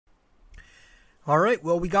All right,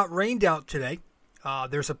 well, we got rained out today.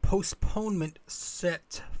 There's a postponement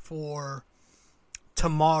set for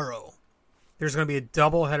tomorrow. There's going to be a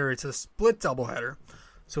doubleheader. It's a split doubleheader.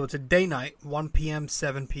 So it's a day-night, 1 p.m.,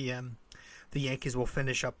 7 p.m. The Yankees will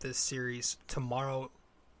finish up this series tomorrow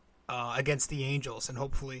against the Angels and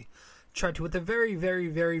hopefully try to, at the very, very,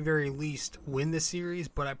 very, very least, win the series.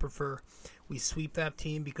 But I prefer we sweep that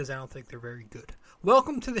team because I don't think they're very good.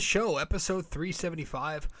 Welcome to the show, episode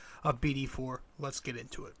 375 of BD4. Let's get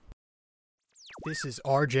into it. This is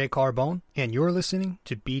RJ Carbone, and you're listening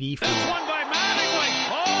to BD4. This one by Mattingly.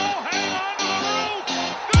 Oh, hang on to the roof.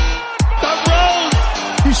 Good. The Rose.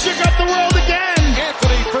 He shook up the world again.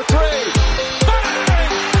 Anthony for three. Bang!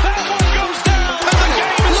 That one goes down. And the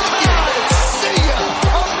game is tied. See ya.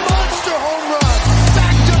 A monster home run.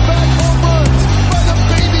 Back-to-back home runs by the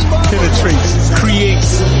baby Bombers. Penetrates,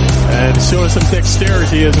 creates, and shows some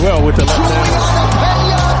dexterity as well with the left hand.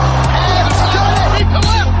 Deep to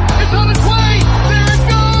left. It's on its way. There it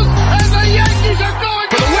goes. And the Yankees are going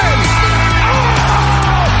for the win. Oh!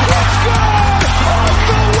 Let's go! Off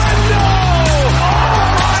the window! Oh,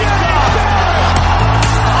 Jimmy Barrett!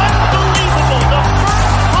 Unbelievable. The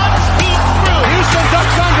first punch he threw. Houston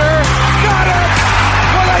ducks under. Got it!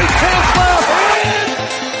 With 8 tenths left. It's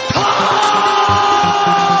time!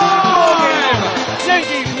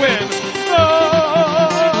 Yankees win.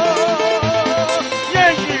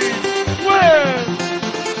 Yankees win.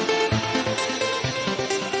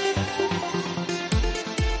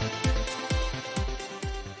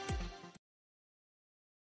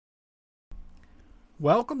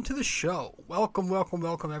 Welcome to the show. Welcome,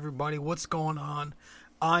 everybody. What's going on?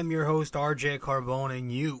 I'm your host, RJ Carbone,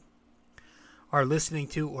 and you are listening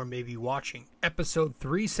to, or maybe watching, episode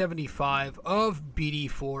 375 of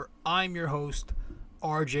BD4. I'm your host,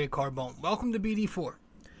 RJ Carbone. Welcome to BD4,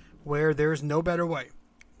 where there's no better way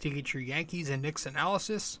to get your Yankees and Knicks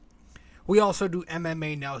analysis. We also do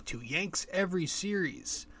MMA now too. Yanks every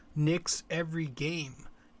series, Knicks every game,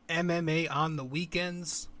 MMA on the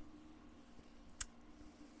weekends.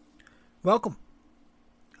 Welcome.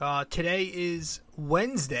 Today is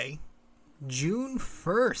Wednesday, June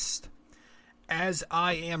 1st. As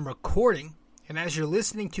I am recording, and as you're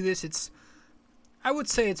listening to this, I would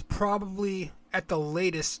say it's probably at the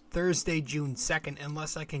latest Thursday, June 2nd,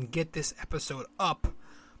 unless I can get this episode up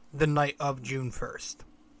the night of June 1st.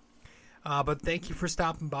 But thank you for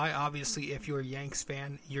stopping by. Obviously, if you're a Yanks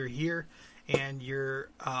fan, you're here. And you're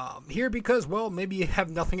here because, well, maybe you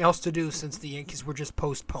have nothing else to do since the Yankees were just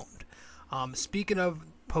postponed. Speaking of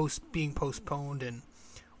being postponed,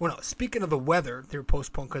 speaking of the weather, they're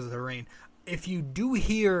postponed because of the rain. If you do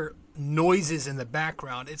hear noises in the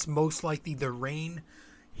background, it's most likely the rain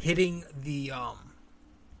hitting the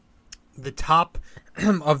top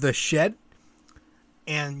of the shed,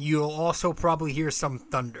 and you'll also probably hear some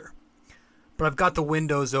thunder. But I've got the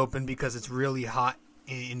windows open because it's really hot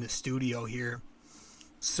in the studio here.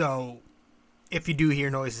 So if you do hear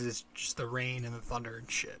noises, it's just the rain and the thunder and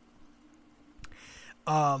shit.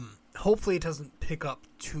 Hopefully it doesn't pick up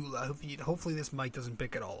too loud. Hopefully this mic doesn't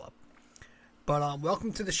pick it all up. But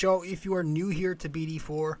welcome to the show. If you are new here to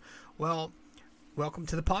BD4, well, welcome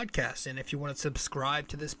to the podcast. And if you want to subscribe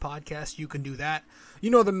to this podcast, you can do that.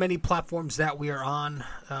 You know the many platforms that we are on,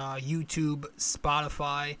 YouTube,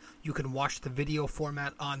 Spotify. You can watch the video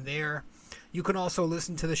format on there. You can also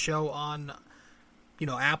listen to the show on,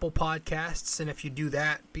 Apple Podcasts. And if you do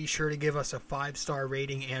that, be sure to give us a 5-star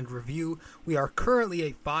rating and review. We are currently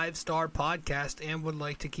a 5-star podcast and would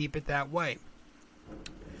like to keep it that way.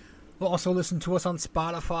 We'll also listen to us on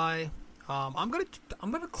Spotify. I'm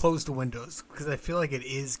gonna close the windows because I feel like it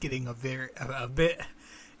is getting a bit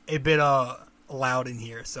loud in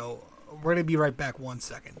here. So we're gonna be right back. 1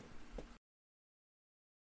 second.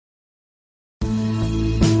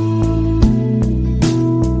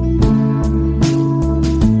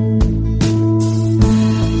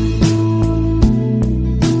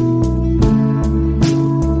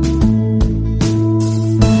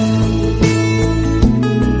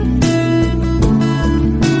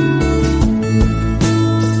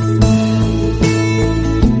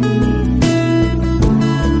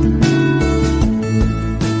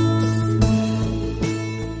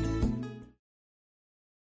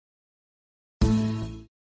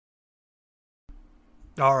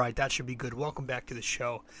 All right, that should be good. Welcome back to the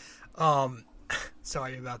show.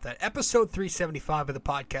 Sorry about that. Episode 375 of the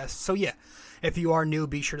podcast. So yeah, if you are new,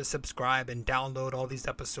 be sure to subscribe and download all these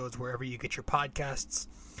episodes wherever you get your podcasts.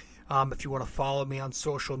 If you want to follow me on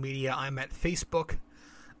social media, I'm at Facebook,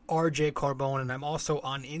 RJ Carbone, and I'm also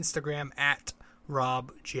on Instagram at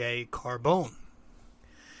Rob J. Carbone.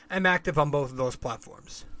 I'm active on both of those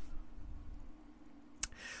platforms.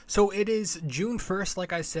 So it is June 1st,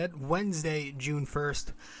 like I said, Wednesday, June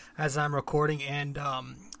 1st, as I'm recording, and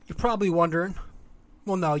you're probably wondering,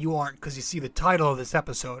 well, no, you aren't, because you see the title of this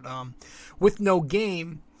episode. With no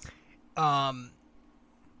game, I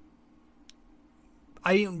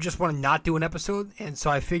just want to not do an episode, and so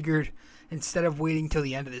I figured instead of waiting till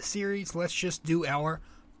the end of the series, let's just do our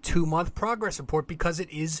 2-month progress report because it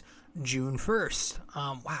is June 1st.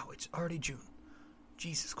 Wow, it's already June.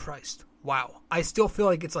 Jesus Christ. Wow. I still feel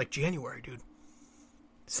like it's like January, dude.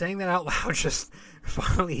 Saying that out loud just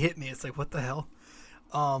finally hit me. It's like, what the hell?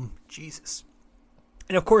 Jesus.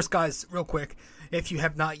 And of course, guys, real quick, if you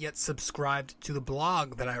have not yet subscribed to the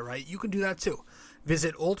blog that I write, you can do that too.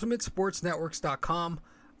 Visit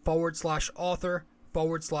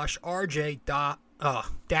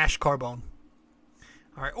ultimatesportsnetworks.com/author/RJ-Carbone.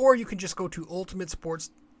 All right, or you can just go to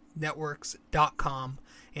ultimatesportsnetworks.com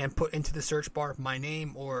and put into the search bar my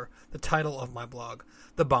name or the title of my blog,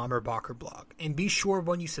 the Bomber Bacher blog. And be sure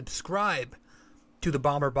when you subscribe to the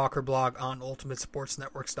Bomber Bacher blog on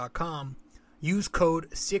ultimatesportsnetworks.com, use code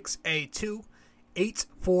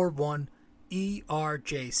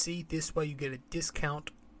 6A2841ERJC. This way you get a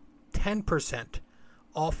discount 10%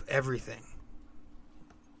 off everything.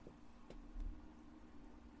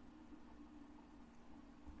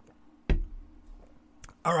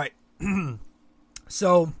 All right.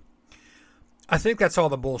 So, I think that's all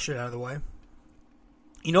the bullshit out of the way.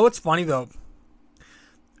 You know what's funny, though?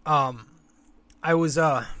 I was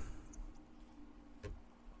going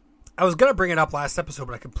to bring it up last episode,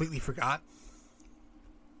 but I completely forgot.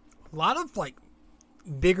 A lot of, like,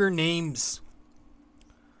 bigger names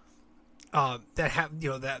that have,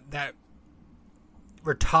 that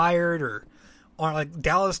retired or like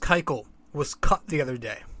Dallas Keuchel was cut the other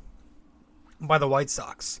day by the White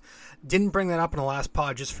Sox. Didn't bring that up in the last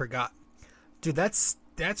pod, just forgot. Dude, that's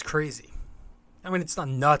crazy. I mean, it's not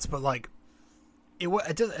nuts, but like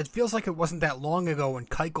it feels like it wasn't that long ago when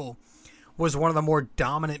Keuchel was one of the more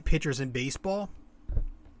dominant pitchers in baseball,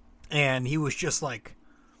 and he was just like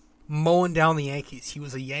mowing down the Yankees. He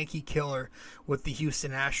was a Yankee killer with the Houston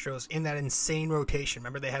Astros in that insane rotation.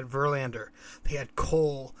 Remember, they had Verlander, they had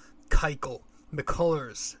Cole, Keuchel,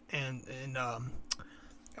 McCullers, and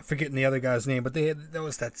I'm forgetting the other guy's name, but there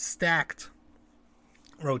was that stacked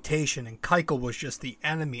rotation, and Keuchel was just the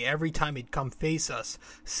enemy. Every time he'd come face us,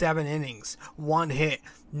 7 innings, 1 hit,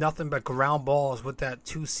 nothing but ground balls with that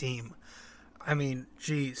 2-seam. I mean,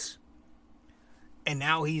 jeez. And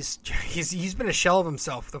now he's been a shell of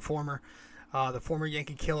himself. The former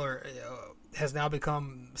Yankee killer has now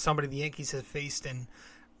become somebody the Yankees have faced and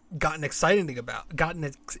gotten excited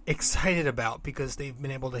about because they've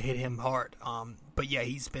been able to hit him hard. But yeah,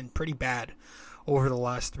 he's been pretty bad over the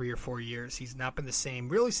last 3 or 4 years. He's not been the same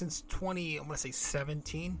really since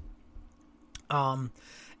 2017. And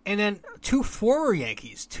then two former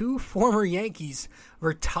Yankees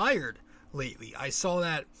retired lately. I saw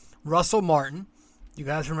that Russell Martin. You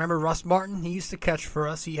guys remember Russ Martin? He used to catch for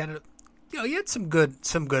us. He had he had some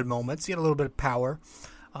good moments. He had a little bit of power.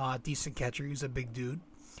 Decent catcher. He was a big dude.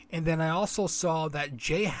 And then I also saw that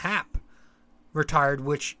Jay Happ retired,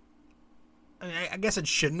 which I guess it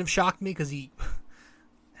shouldn't have shocked me because he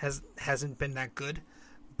hasn't been that good.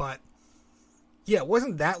 But yeah, it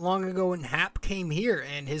wasn't that long ago when Happ came here,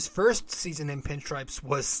 and his first season in pinstripes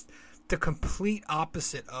was the complete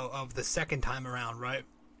opposite of the second time around, right?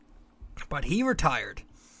 But he retired,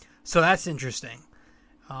 so that's interesting.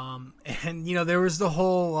 And there was the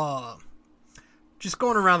whole just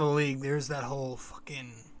going around the league. There's that whole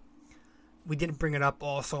fucking. We didn't bring it up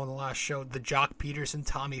also in the last show. The Jock Peterson,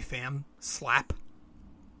 Tommy Pham slap.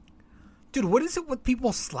 Dude, what is it with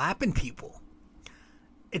people slapping people?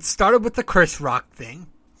 It started with the Chris Rock thing.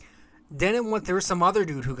 Then there was some other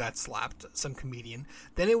dude who got slapped, some comedian.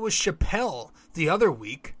 Then it was Chappelle the other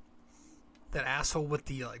week. That asshole with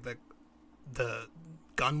the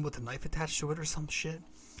gun with the knife attached to it or some shit.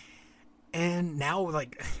 And now,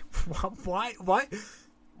 like, why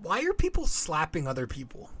are people slapping other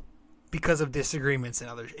people? Because of disagreements and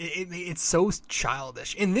others. It's so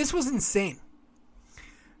childish. And this was insane.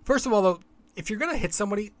 First of all, though, if you're going to hit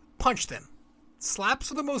somebody, punch them.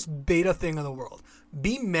 Slaps are the most beta thing in the world.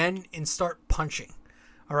 Be men and start punching.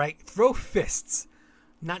 All right? Throw fists,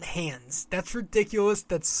 not hands. That's ridiculous.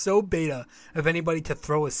 That's so beta of anybody to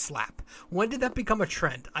throw a slap. When did that become a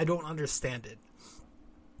trend? I don't understand it.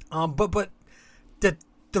 But the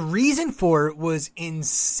reason for it was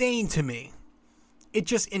insane to me. It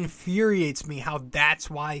just infuriates me how that's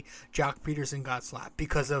why Jock Peterson got slapped.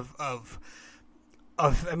 Because of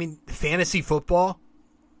fantasy football.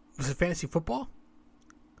 Was it fantasy football?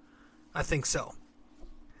 I think so.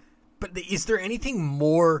 But is there anything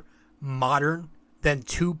more modern than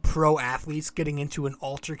two pro athletes getting into an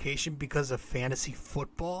altercation because of fantasy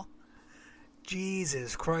football?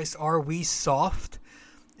 Jesus Christ, are we soft?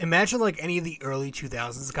 Imagine like any of the early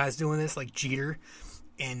 2000s guys doing this, like Jeter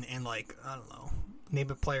and like, I don't know,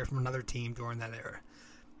 name a player from another team during that era.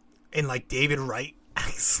 And like David Wright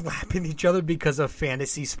slapping each other because of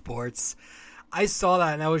fantasy sports. I saw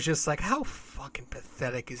that and I was just like, how fucking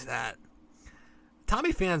pathetic is that?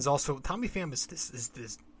 Tommy Pham is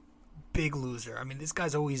this big loser. I mean, this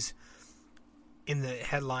guy's always in the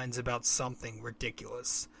headlines about something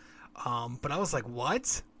ridiculous. But I was like,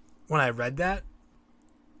 what? When I read that?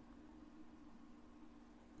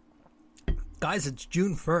 Guys, it's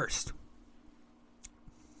June 1st.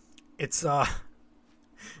 It's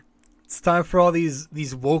time for all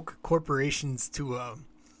these woke corporations to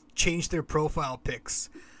change their profile pics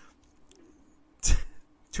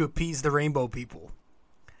to appease the rainbow people.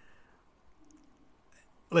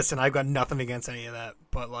 Listen, I've got nothing against any of that,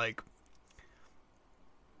 but like,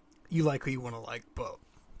 you like who you want to like, but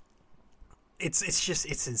it's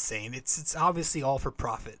insane. It's obviously all for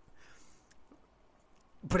profit,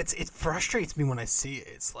 but it frustrates me when I see it.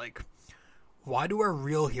 It's like, why do our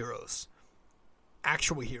real heroes,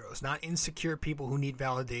 actual heroes, not insecure people who need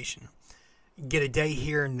validation, get a day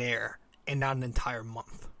here and there and not an entire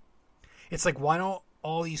month? It's like, why don't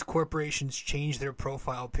all these corporations change their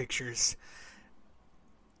profile pictures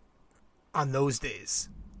on those days?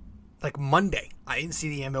 Like Monday, I didn't see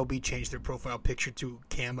the MLB change their profile picture to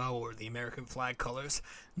camo or the American flag colors.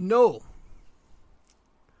 No.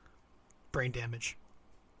 Brain damage.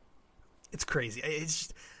 It's crazy.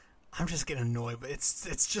 I'm just getting annoyed, but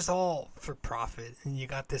it's just all for profit. And you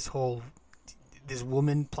got this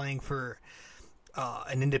woman playing for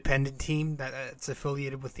an independent team that's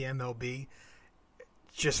affiliated with the MLB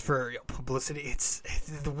just for publicity.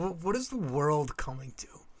 What is the world coming to?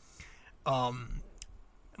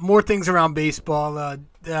 More things around baseball.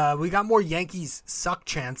 We got more Yankees suck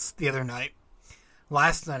chants the other night.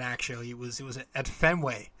 Last night, actually, it was at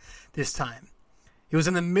Fenway this time. It was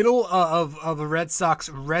in the middle of a Red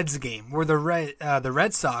Sox-Reds game where the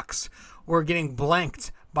Red Sox were getting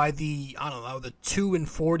blanked by the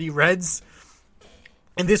 2-40 Reds.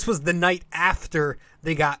 And this was the night after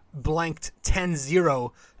they got blanked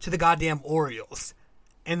 10-0 to the goddamn Orioles.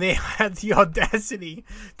 And they had the audacity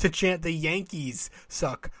to chant the Yankees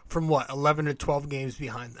suck from 11 or 12 games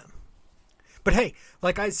behind them. But hey,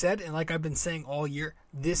 like I said, and like I've been saying all year,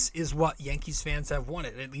 this is what Yankees fans have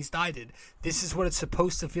wanted. At least I did. This is what it's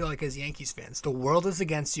supposed to feel like as Yankees fans. The world is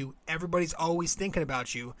against you. Everybody's always thinking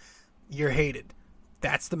about you. You're hated.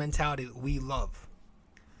 That's the mentality that we love.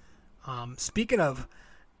 Speaking of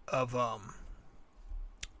I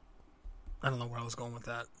don't know where I was going with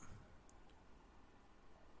that.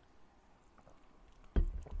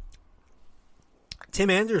 Tim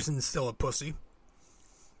Anderson's still a pussy.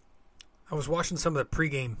 I was watching some of the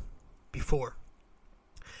pregame before.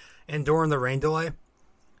 And during the rain delay,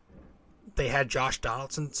 they had Josh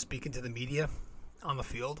Donaldson speaking to the media on the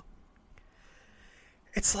field.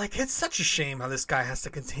 It's like, it's such a shame how this guy has to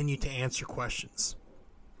continue to answer questions.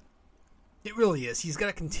 It really is. He's got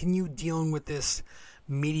to continue dealing with this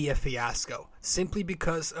media fiasco simply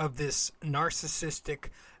because of this narcissistic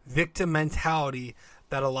victim mentality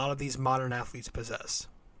that a lot of these modern athletes possess.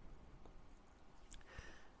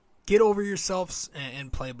 Get over yourselves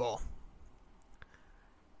and play ball.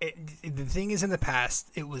 The thing is, in the past,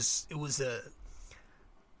 it was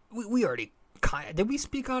we already did we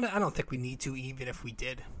speak on it? I don't think we need to, even if we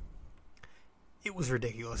did. It was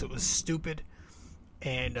ridiculous. It was stupid,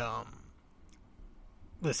 and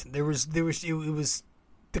listen, it was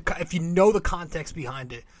if you know the context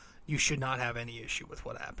behind it, you should not have any issue with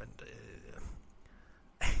what happened.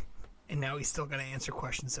 And now he's still going to answer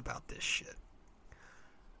questions about this shit.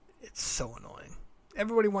 It's so annoying.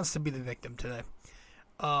 Everybody wants to be the victim today.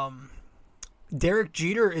 Derek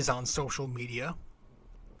Jeter is on social media.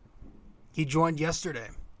 He joined yesterday.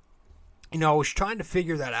 You know, I was trying to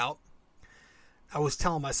figure that out. I was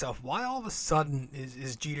telling myself, why all of a sudden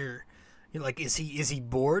is Jeter, like, is he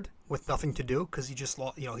bored with nothing to do? Because he just,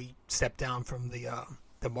 he stepped down from the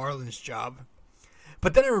Marlins job.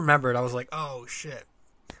 But then I remembered, I was like, oh shit,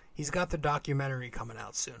 he's got the documentary coming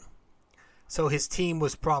out soon. So his team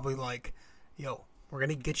was probably like, yo, we're going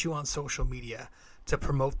to get you on social media to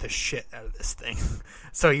promote the shit out of this thing.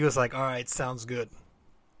 So he was like, all right, sounds good.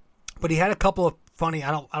 But he had a couple of funny,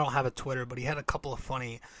 I don't have a Twitter, but he had a couple of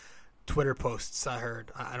funny Twitter posts I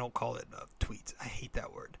heard. I don't call it tweets. I hate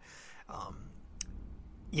that word.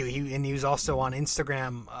 He was also on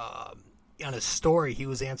Instagram on his story, he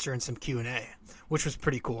was answering some Q&A, which was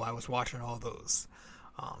pretty cool. I was watching all those.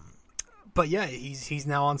 But yeah, he's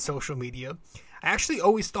now on social media. I actually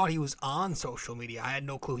always thought he was on social media. I had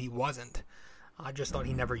no clue he wasn't. I just thought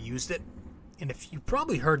he never used it. And if you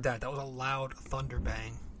probably heard that was a loud thunder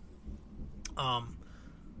bang.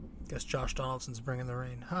 Guess Josh Donaldson's bringing the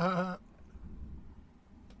rain.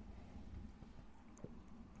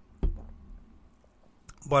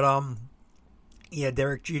 But yeah,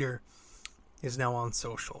 Derek Jeter is now on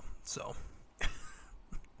social, so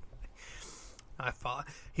I follow.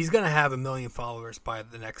 He's gonna have 1 million followers by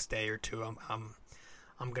the next day or two. I'm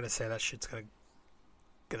gonna say that shit's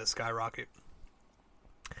gonna skyrocket.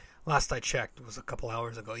 Last I checked, it was a couple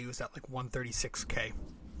hours ago. He was at like 136K.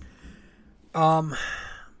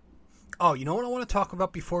 Oh, you know what I want to talk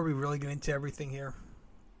about before we really get into everything here?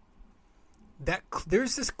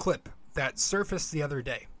 There's this clip that surfaced the other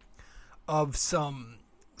day of some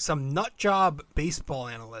nut job baseball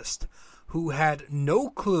analyst who had no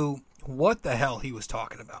clue what the hell he was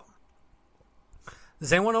talking about.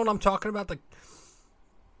 Does anyone know what I'm talking about?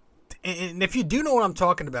 And if you do know what I'm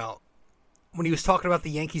talking about, when he was talking about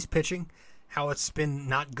the Yankees pitching, how it's been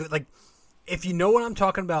not good. Like, if you know what I'm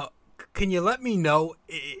talking about, can you let me know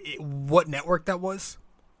what network that was?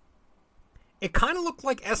 It kind of looked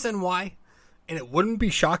like SNY, and it wouldn't be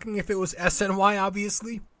shocking if it was SNY,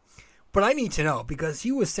 obviously. But I need to know, because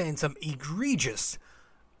he was saying some egregious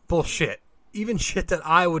bullshit, even shit that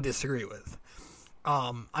I would disagree with.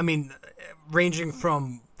 I mean, ranging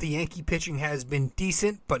from the Yankee pitching has been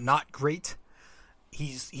decent, but not great.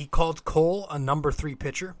 He called Cole a number 3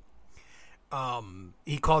 pitcher.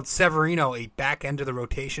 He called Severino a back end of the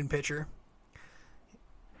rotation pitcher,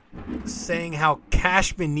 saying how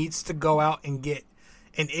Cashman needs to go out and get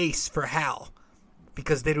an ace for Hal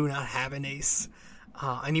because they do not have an ace.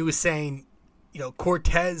 And he was saying,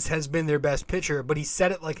 Cortez has been their best pitcher, but he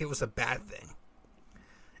said it like it was a bad thing.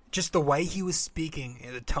 Just the way he was speaking,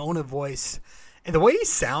 and the tone of voice, and the way he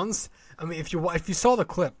sounds. I mean, if you saw the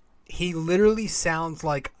clip, he literally sounds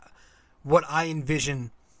like what I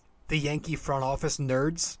envision the Yankee front office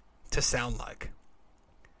nerds to sound like.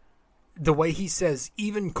 The way he says,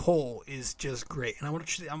 even Cole is just great. And I'm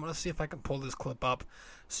gonna see if I can pull this clip up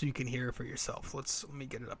so you can hear it for yourself. Let me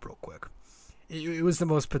get it up real quick. It was the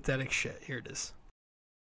most pathetic shit. Here it is.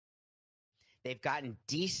 They've gotten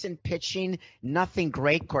decent pitching, nothing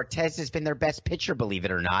great. Cortez has been their best pitcher, believe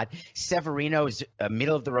it or not. Severino is a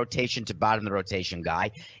middle of the rotation to bottom of the rotation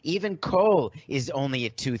guy. Even Cole is only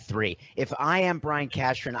a 2-3. If I am Brian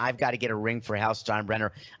Cashman, I've got to get a ring for Hal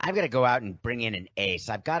Steinbrenner. I've got to go out and bring in an ace.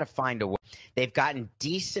 I've got to find a way. They've gotten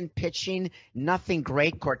decent pitching, nothing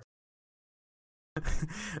great.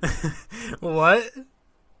 What?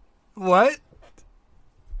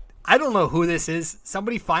 I don't know who this is.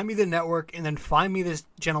 Somebody find me the network and then find me this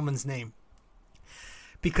gentleman's name.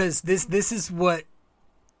 Because this is what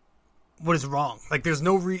is wrong. Like, there's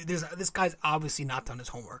no this guy's obviously not done his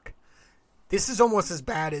homework. This is almost as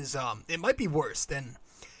bad as it might be worse than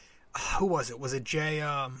who was it? Was it Jay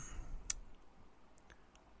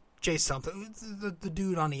something? The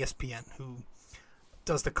dude on ESPN who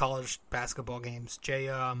does the college basketball games. Jay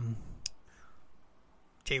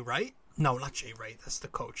Wright? No, not Jay Wright. That's the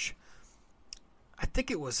coach. I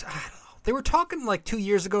think it was, I don't know. They were talking like 2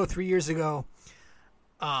 years ago, 3 years ago.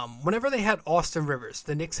 Whenever they had Austin Rivers,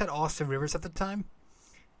 the Knicks had Austin Rivers at the time.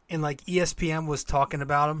 And like ESPN was talking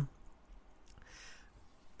about him,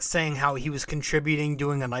 saying how he was contributing,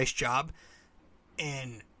 doing a nice job.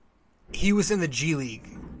 And he was in the G League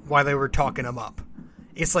while they were talking him up.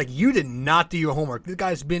 It's like, you did not do your homework. This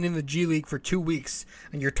guy's been in the G League for 2 weeks,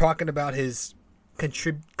 and you're talking about his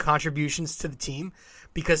contributions to the team,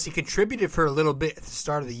 because he contributed for a little bit at the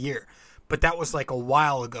start of the year, but that was like a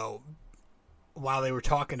while ago while they were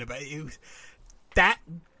talking about it.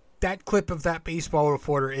 That clip of that baseball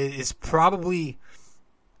reporter is probably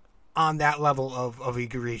on that level of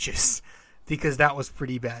egregious, because that was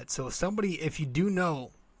pretty bad. So somebody, if you do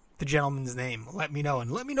know the gentleman's name, let me know,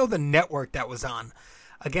 and let me know the network that was on.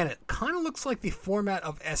 Again, it kind of looks like the format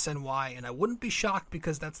of SNY, and I wouldn't be shocked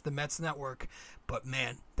because that's the Mets network. But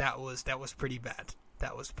man, that was pretty bad.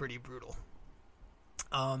 That was pretty brutal.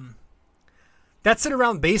 That's it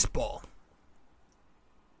around baseball.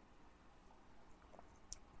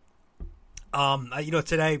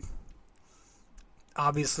 Today,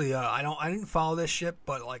 obviously, I didn't follow this shit,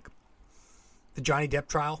 but like, the Johnny Depp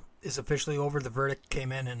trial is officially over. The verdict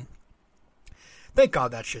came in, and thank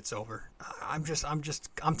God that shit's over. I'm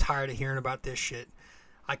tired of hearing about this shit.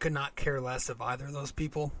 I could not care less of either of those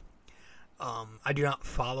people. I do not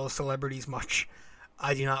follow celebrities much.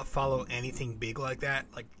 I do not follow anything big like that,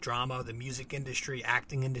 like drama, the music industry,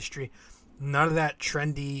 acting industry. None of that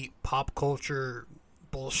trendy pop culture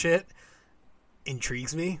bullshit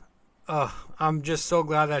intrigues me. I'm just so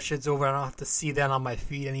glad that shit's over. I don't have to see that on my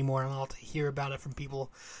feed anymore. I don't have to hear about it from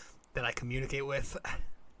people that I communicate with.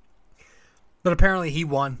 But apparently he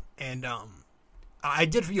won, and I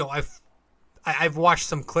did. I've watched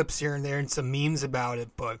some clips here and there and some memes about it,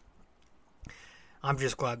 but I'm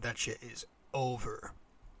just glad that shit is over.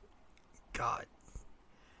 God.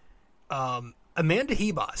 Amanda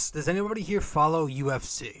Hebos. Does anybody here follow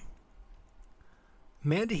UFC?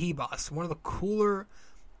 Amanda Hebos, one of the cooler,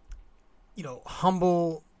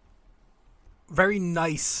 humble, very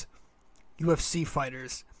nice UFC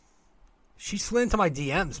fighters. She slid into my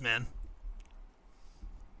DMs, man.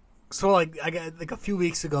 So, I got, a few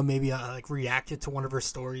weeks ago, maybe I, reacted to one of her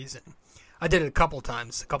stories. And I did it a couple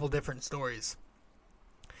times, a couple different stories.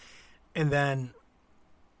 And then,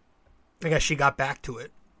 I guess she got back to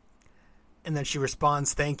it. And then she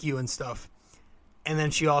responds, thank you and stuff. And then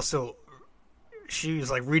she was,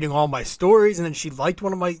 reading all my stories. And then she liked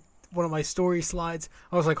one of my story slides.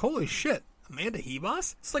 I was like, holy shit, Amanda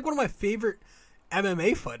Hebos? It's one of my favorite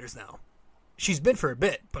MMA fighters now. She's been for a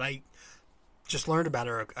bit, but I just learned about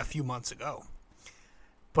her a few months ago.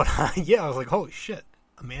 But yeah, I was like, holy shit,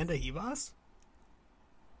 Amanda Hebos?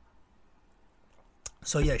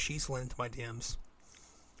 So yeah, she slid into my DMs.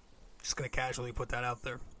 Just gonna casually put that out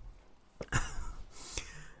there.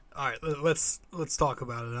 All right, let's talk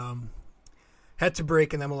about it. Head to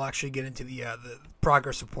break, and then we'll actually get into the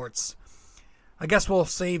progress reports. I guess we'll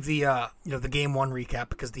save the the game one recap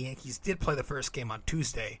because the Yankees did play the first game on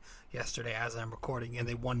Tuesday yesterday as I'm recording, and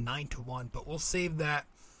they won 9-1. But we'll save that.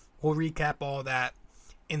 We'll recap all that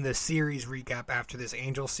in the series recap after this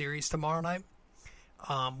Angels series tomorrow night.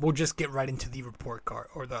 We'll just get right into the report card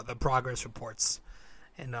or the progress reports,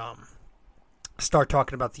 and start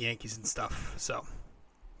talking about the Yankees and stuff. So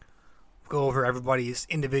go over everybody's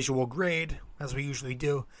individual grade as we usually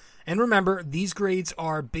do, and remember these grades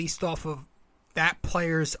are based off of that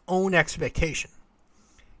player's own expectation.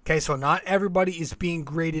 Okay, so not everybody is being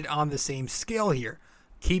graded on the same scale here.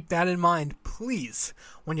 Keep that in mind, please,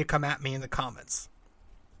 when you come at me in the comments.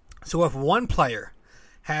 So if one player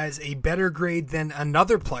has a better grade than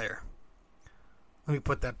another player, let me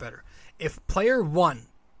put that better. If player 1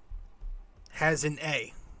 has an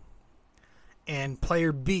A and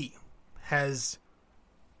player B has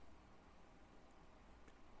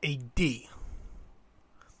a D.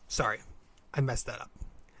 Sorry, I messed that up.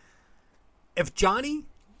 If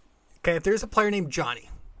there's a player named Johnny,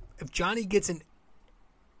 if Johnny gets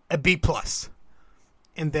a B plus,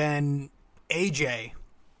 and then AJ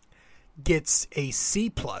gets a C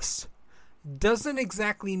plus, doesn't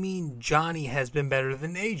exactly mean Johnny has been better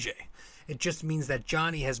than AJ. It just means that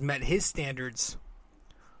Johnny has met his standards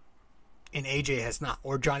and AJ has not,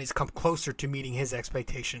 or Johnny's come closer to meeting his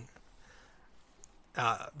expectation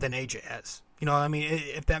than AJ has. You know what I mean?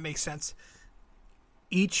 If that makes sense.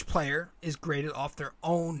 Each player is graded off their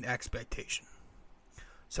own expectation.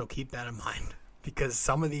 So keep that in mind, because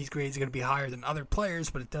some of these grades are going to be higher than other players,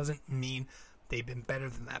 but it doesn't mean they've been better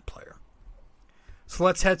than that player. So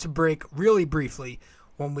let's head to break really briefly.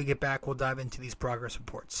 When we get back, we'll dive into these progress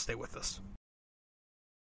reports. Stay with us.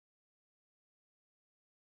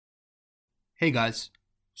 Hey guys,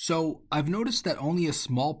 so I've noticed that only a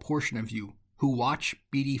small portion of you who watch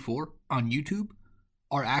BD4 on YouTube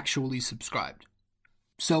are actually subscribed.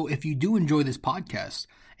 So if you do enjoy this podcast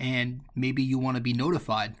and maybe you want to be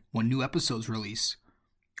notified when new episodes release,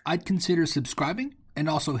 I'd consider subscribing and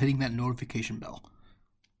also hitting that notification bell.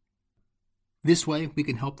 This way we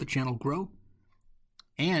can help the channel grow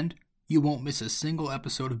and you won't miss a single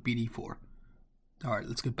episode of BD4. Alright,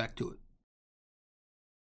 let's get back to it.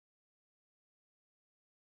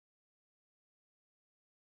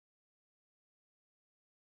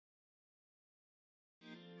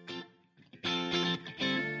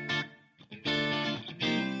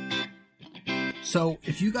 So,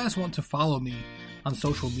 if you guys want to follow me on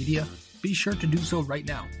social media, be sure to do so right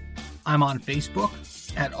now. I'm on Facebook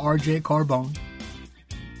at RJ Carbone,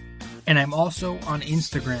 and I'm also on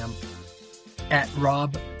Instagram at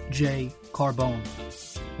Rob J. Carbone.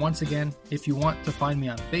 Once again, if you want to find me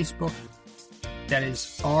on Facebook, that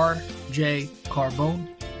is RJ Carbone.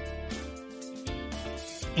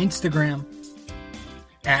 Instagram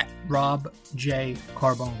at Rob J.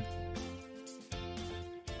 Carbone.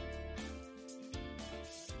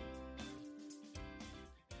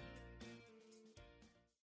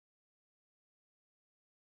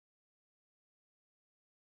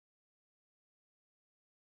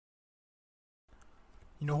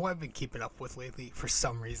 You know who I've been keeping up with lately for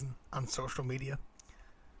some reason on social media?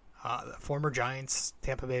 The former Giants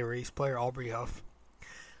Tampa Bay Rays player Aubrey Huff.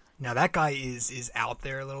 Now that guy is out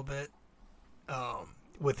there a little bit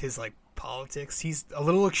with his like politics. He's a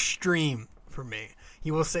little extreme for me.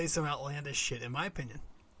 He will say some outlandish shit, in my opinion.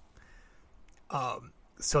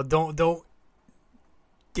 So don't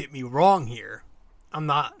get me wrong here. I'm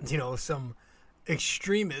not, some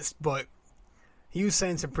extremist, but he was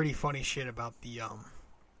saying some pretty funny shit about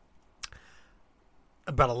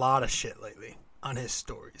about a lot of shit lately on his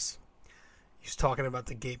stories. He was talking about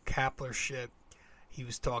the Gabe Kapler shit. He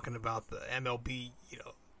was talking about the MLB,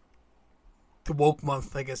 the woke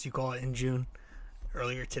month, I guess you call it, in June,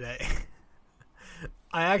 earlier today.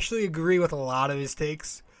 I actually agree with a lot of his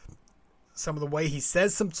takes. Some of the way he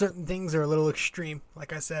says some certain things are a little extreme,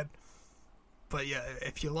 like I said. But yeah,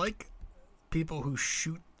 if you like people who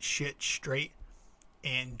shoot shit straight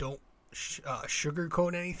and don't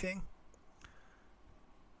sugarcoat anything,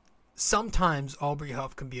 sometimes Aubrey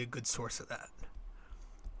Huff can be a good source of that.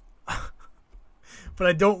 But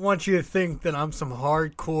I don't want you to think that I'm some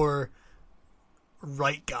hardcore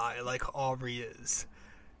right guy like Aubrey is.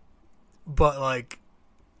 But like,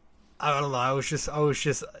 I don't know. I was just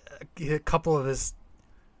a couple of his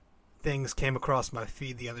things came across my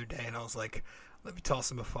feed the other day, and I was like, let me toss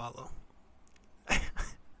him a follow.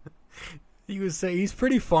 He's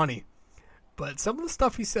pretty funny, but some of the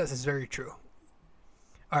stuff he says is very true.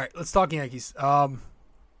 All right, let's talk Yankees. So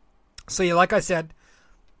yeah, like I said,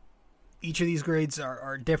 each of these grades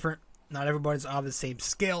are different. Not everybody's on the same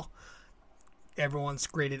scale. Everyone's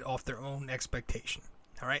graded off their own expectation.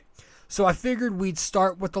 All right. So I figured we'd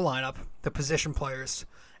start with the lineup, the position players,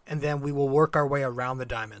 and then we will work our way around the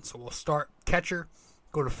diamond. So we'll start catcher,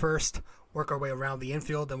 go to first, work our way around the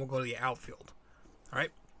infield, then we'll go to the outfield. All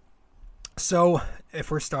right. So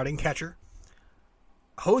if we're starting catcher,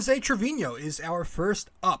 Jose Trevino is our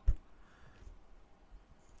first up.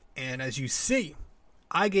 And as you see,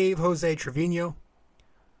 I gave Jose Trevino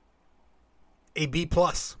a B+.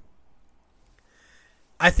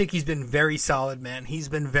 I think he's been very solid, man. He's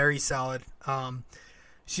been very solid.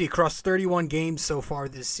 See, across 31 games so far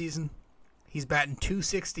this season, he's batting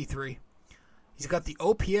 .263. He's got the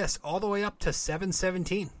OPS all the way up to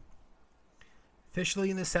 717.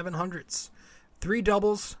 Officially in the 700s. 3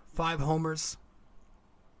 doubles, 5 homers.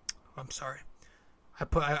 I'm sorry.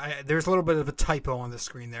 There's a little bit of a typo on the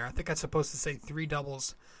screen there. I think I'm supposed to say 3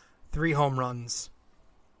 doubles, 3 home runs,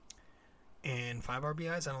 and 5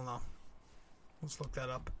 RBIs? I don't know. Let's look that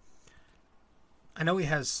up. I know he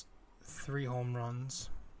has 3 home runs.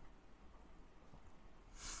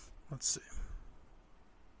 Let's see.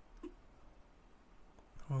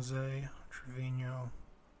 Jose Trevino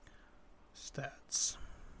stats.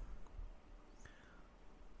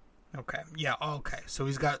 Okay. Yeah, okay. So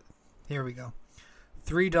he's got, here we go.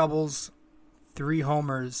 3 doubles, 3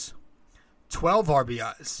 homers, 12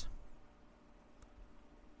 RBIs.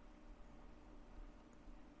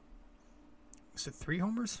 Is it 3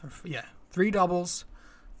 homers? Yeah, 3 doubles,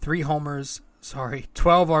 3 homers.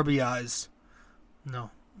 12 RBIs. No.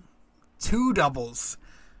 2 doubles,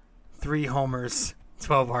 3 homers,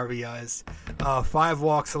 12 RBIs. 5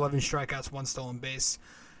 walks, 11 strikeouts, 1 stolen base.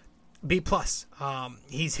 B+.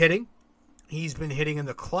 He's hitting. He's been hitting in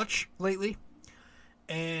the clutch lately.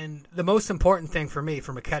 And the most important thing for me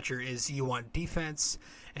from a catcher is you want defense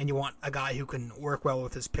and you want a guy who can work well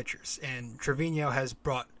with his pitchers. And Trevino has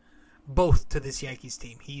brought both to this Yankees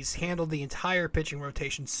team. He's handled the entire pitching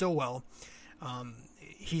rotation so well.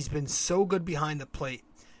 He's been so good behind the plate.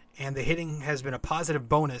 And the hitting has been a positive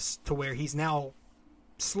bonus to where he's now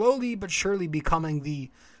slowly but surely becoming the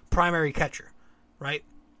primary catcher, right?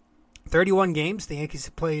 31 games. The Yankees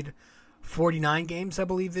have played 49 games, I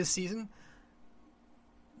believe, this season.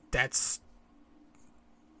 That's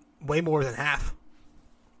way more than half.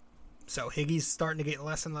 So Higgy's starting to get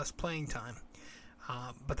less and less playing time.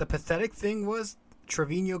 But the pathetic thing was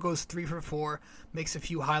Trevino goes 3 for 4, makes a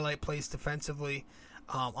few highlight plays defensively.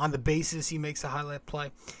 On the bases, he makes a highlight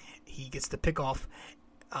play. He gets the pickoff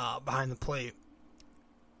behind the plate.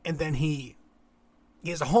 And then he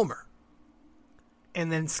has a homer. And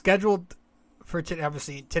then scheduled for today,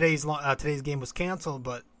 obviously today's game was canceled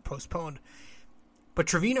but postponed. But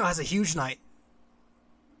Trevino has a huge night.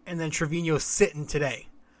 And then Trevino's sitting today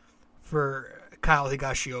for Kyle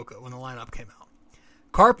Higashioka when the lineup came out.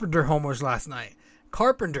 Carpenter homers last night.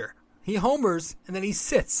 Carpenter, he homers and then he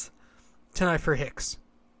sits tonight for Hicks.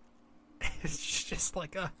 It's just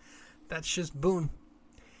like that's just boon.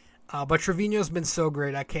 But Trevino's been so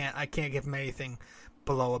great. I can't give him anything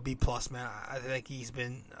below a B+, man. I think he's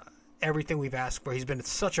been everything we've asked for. He's been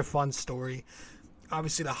such a fun story.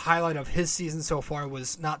 obviously the highlight of his season so far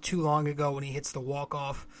was not too long ago when he hits the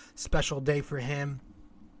walk-off. Special day for him,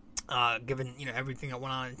 given everything that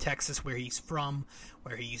went on in Texas, where he's from,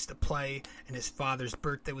 where he used to play, and his father's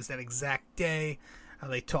birthday was that exact day.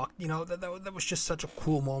 They talked, that was just such a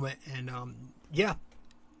cool moment, and yeah,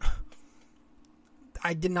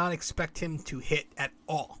 I did not expect him to hit at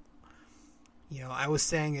all. I was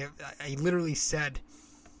saying, I literally said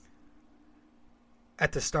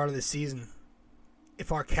at the start of the season,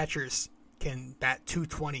 if our catchers can bat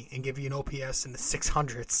 220 and give you an OPS in the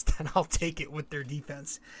 600s, then I'll take it with their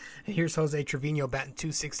defense. And here's Jose Trevino batting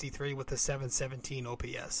 263 with a 717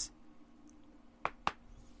 OPS.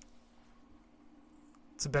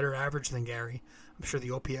 It's a better average than Gary. I'm sure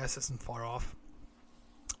the OPS isn't far off.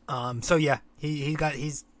 So yeah,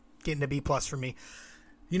 he's getting a B+ for me.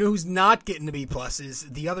 You know who's not getting a B+ is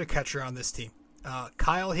the other catcher on this team,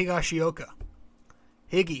 Kyle Higashioka.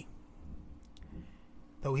 Higgy.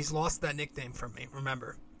 Though he's lost that nickname from me,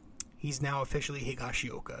 remember. He's now officially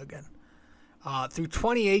Higashioka again. Through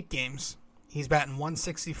 28 games, he's batting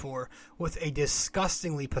 164 with a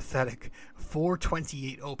disgustingly pathetic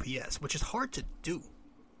 428 OPS, which is hard to do.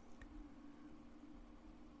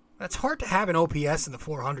 That's hard to have an OPS in the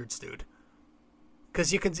 400s, dude.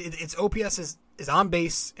 Because its OPS is on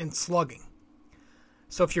base and slugging.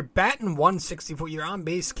 So if you're batting 164, you're on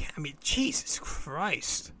base. Jesus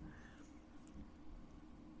Christ.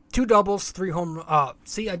 2 doubles, 3 home.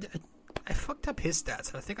 See, I fucked up his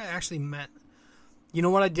stats. I think I actually meant. You know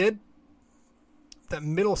what I did? That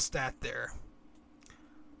middle stat there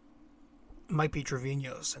might be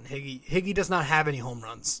Trevino's, and Higgy does not have any home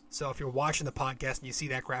runs. So if you're watching the podcast and you see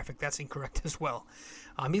that graphic, that's incorrect as well.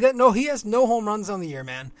 He has no home runs on the year,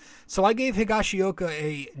 man. So I gave Higashioka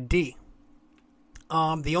a D.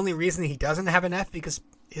 The only reason he doesn't have an F because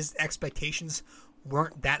his expectations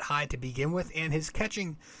weren't that high to begin with, and his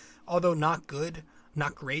catching, although not good,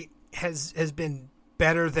 not great, has been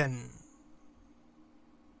better than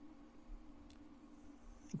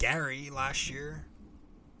Gary last year.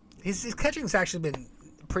 His catching's actually been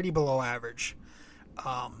pretty below average.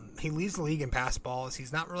 He leads the league in pass balls.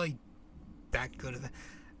 He's not really that good at that.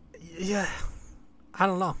 Yeah, I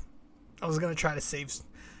don't know. I was gonna try to save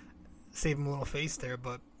him a little face there,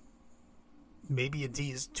 but maybe a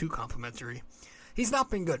D is too complimentary. He's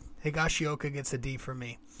not been good. Higashioka gets a D for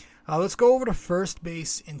me. Let's go over to first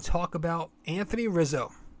base and talk about Anthony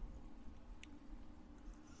Rizzo.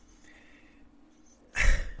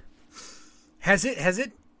 Has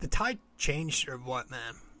it the tide changed or what,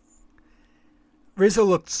 man? Rizzo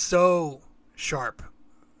looked so sharp,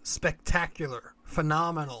 spectacular,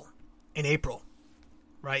 phenomenal in April,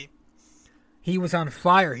 right? He was on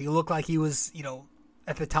fire. He looked like he was,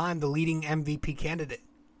 at the time, the leading MVP candidate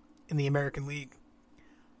in the American League.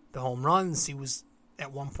 The home runs, he was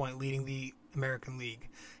at one point leading the American League.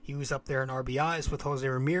 He was up there in RBIs with Jose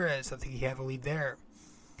Ramirez. I think he had the lead there.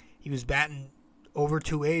 He was batting over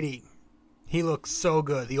 280. He looked so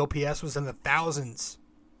good. The OPS was in the thousands.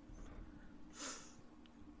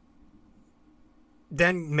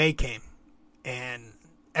 Then May came, and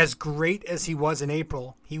as great as he was in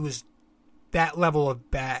April, he was that level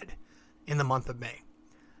of bad in the month of May.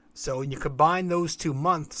 So when you combine those 2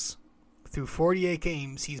 months, through 48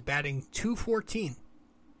 games, he's batting .214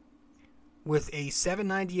 with a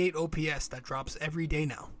 798 OPS that drops every day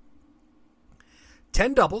now.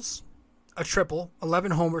 10 doubles, a triple,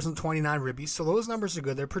 11 homers, and 29 ribbies. So those numbers are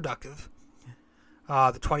good. They're productive.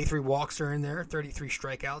 The 23 walks are in there, 33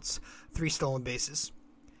 strikeouts, 3 stolen bases.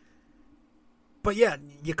 But yeah,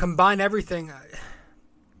 you combine everything.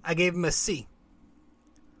 I gave him a C.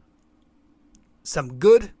 Some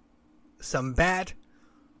good, some bad.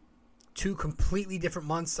 2 completely different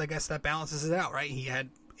months. I guess that balances it out, right? He had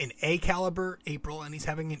an A caliber April, and he's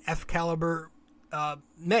having an F caliber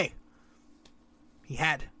May. He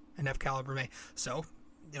had an F caliber May. So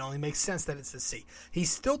it only makes sense that it's a C.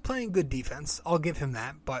 He's still playing good defense. I'll give him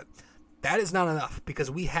that, but that is not enough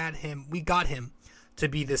because we got him to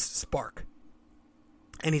be this spark.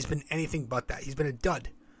 And he's been anything but that. He's been a dud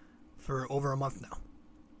for over a month now.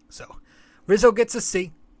 So Rizzo gets a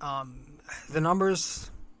C. The numbers,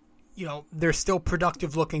 they're still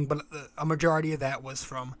productive looking, but a majority of that was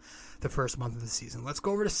from the first month of the season. Let's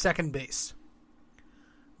go over to second base.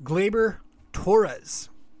 Gleyber Torres.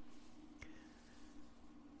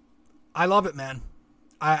 I love it, man.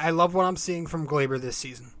 I love what I'm seeing from Gleyber this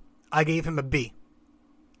season. I gave him a B.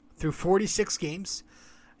 Through 46 games,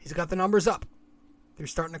 he's got the numbers up. They're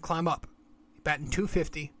starting to climb up. Batting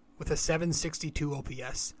 .250 with a 762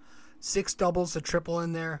 OPS. 6 doubles, a triple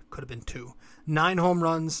in there. Could have been 2. 9 home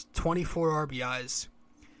runs, 24 RBIs.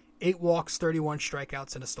 8 walks, 31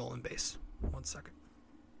 strikeouts, and a stolen base. 1 second.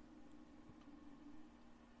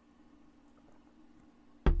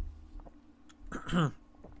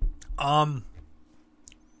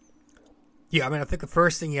 Yeah, I mean, I think the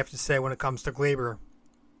first thing you have to say when it comes to Gleyber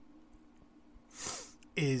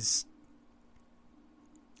is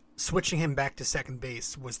switching him back to second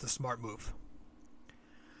base was the smart move.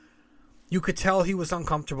 You could tell he was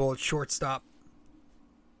uncomfortable at shortstop.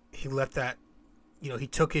 He left that, he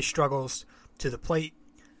took his struggles to the plate.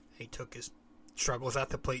 He took his struggles at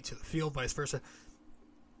the plate to the field, vice versa.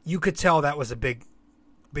 You could tell that was a big,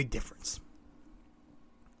 big difference.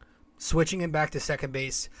 Switching him back to second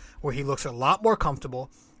base, where he looks a lot more comfortable.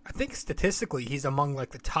 I think statistically, he's among the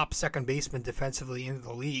top second baseman defensively in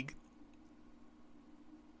the league.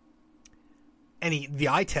 And the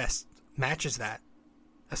eye test matches that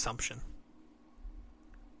assumption.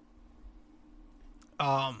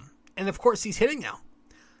 And of course, he's hitting now.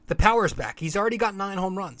 The power's back. He's already got 9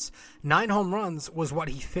 home runs. 9 home runs was what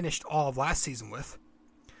he finished all of last season with.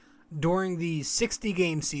 During the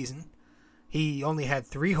 60-game season, he only had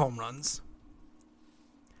 3 home runs.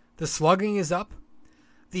 The slugging is up.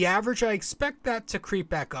 The average, I expect that to creep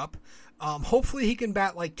back up. Hopefully he can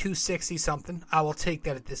bat 260 something. I will take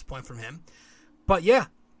that at this point from him. But yeah,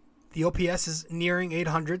 the OPS is nearing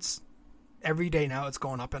 800s. Every day now it's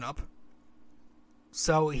going up and up.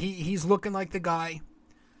 So he's looking like the guy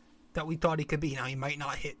that we thought he could be. Now he might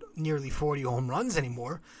not hit nearly 40 home runs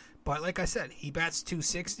anymore. But like I said, he bats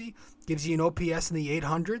 260, gives you an OPS in the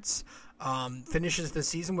 800s, finishes the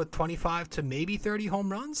season with 25 to maybe 30 home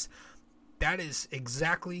runs. That is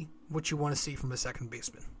exactly what you want to see from a second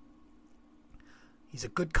baseman. He's a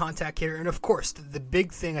good contact hitter. And of course, the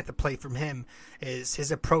big thing at the plate from him is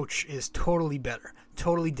his approach is totally better,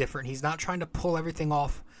 totally different. He's not trying to pull everything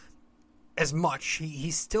off as much.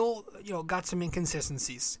 He's still, got some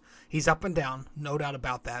inconsistencies. He's up and down, no doubt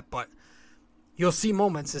about that. But you'll see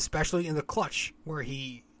moments, especially in the clutch, where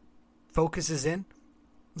he focuses in,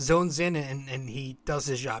 zones in, and he does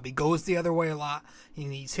his job. He goes the other way a lot,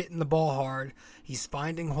 and he's hitting the ball hard. He's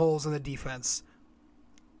finding holes in the defense.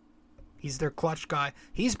 He's their clutch guy.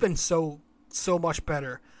 He's been so much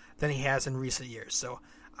better than he has in recent years. So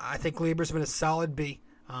I think Gleyber's been a solid B.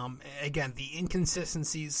 Again, the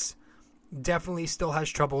inconsistencies, definitely still has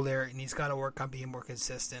trouble there, and he's got to work on being more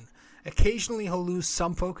consistent. Occasionally he'll lose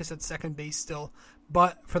some focus at second base still,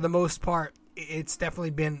 but for the most part, it's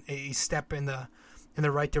definitely been a step in the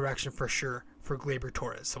right direction for sure for Gleyber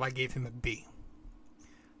Torres. So I gave him a B.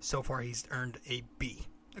 So far he's earned a B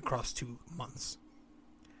across 2 months.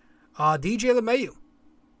 DJ LeMahieu.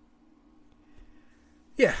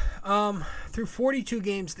 Yeah, through 42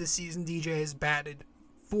 games this season, DJ has batted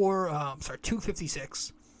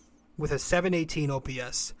 256 with a 718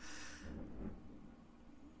 OPS.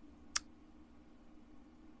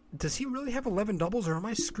 Does he really have 11 doubles, or am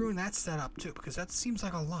I screwing that stat up too? Because that seems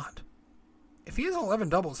like a lot. If he has 11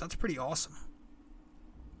 doubles, that's pretty awesome.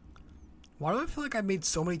 Why do I feel like I made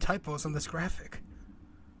so many typos on this graphic?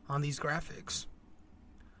 On these graphics.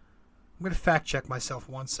 I'm going to fact check myself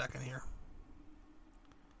 1 second here.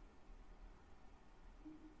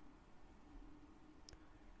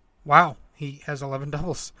 Wow, he has 11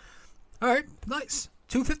 doubles. All right, nice.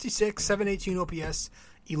 256, 718 OPS,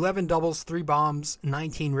 11 doubles, 3 bombs,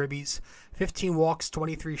 19 ribbies, 15 walks,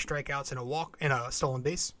 23 strikeouts, and a stolen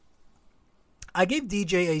base. I gave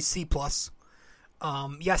DJ a C+.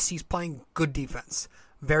 Yes, he's playing good defense.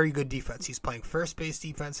 Very good defense. He's playing first base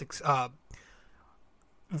defense.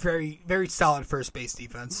 Very, very solid first base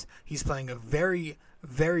defense. He's playing a very,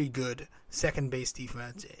 very good second base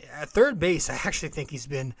defense. At third base, I actually think he's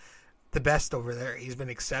been the best over there. He's been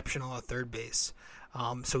exceptional at third base.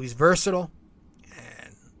 So he's versatile,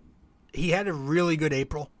 and he had a really good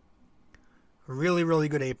April. Really, really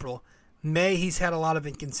good April. May, he's had a lot of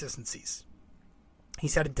inconsistencies.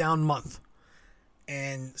 He's had a down month.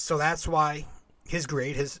 And so that's why his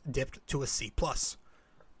grade has dipped to a C+.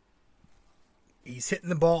 He's hitting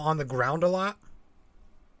the ball on the ground a lot.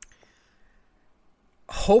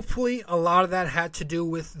 Hopefully, a lot of that had to do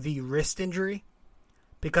with the wrist injury,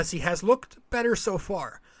 because he has looked better so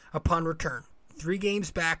far upon return. 3 games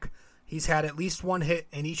back, he's had at least 1 hit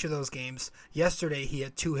in each of those games. Yesterday, he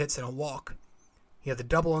had 2 hits and a walk. He had the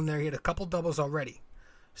double in there. He had a couple doubles already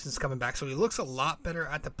since coming back. So he looks a lot better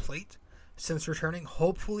at the plate since returning.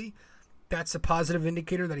 Hopefully, that's a positive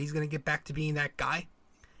indicator that he's going to get back to being that guy.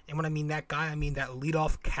 And when I mean that guy, I mean that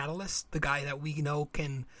leadoff catalyst, the guy that we know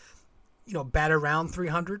can, bat around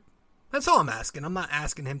 300. That's all I'm asking. I'm not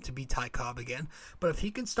asking him to be Ty Cobb again. But if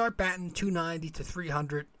he can start batting 290 to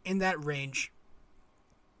 300 in that range,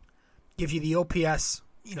 give you the OPS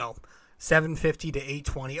 750 to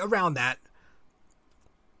 820, around that.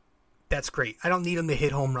 That's great. I don't need him to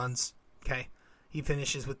hit home runs, okay? He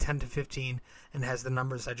finishes with 10 to 15 and has the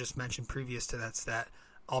numbers I just mentioned previous to that stat.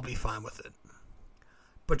 I'll be fine with it.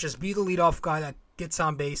 But just be the leadoff guy that gets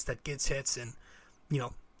on base, that gets hits, and,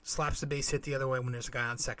 slaps the base hit the other way when there's a guy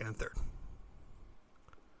on second and third.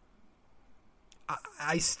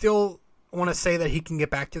 I still want to say that he can get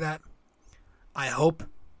back to that. I hope.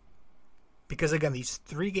 Because, again, these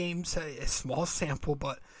 3 games, a small sample,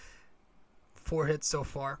 but 4 hits so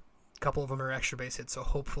far. A couple of them are extra base hits, so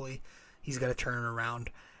hopefully he's going to turn it around.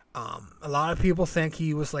 A lot of people think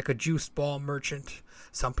he was like a juice ball merchant.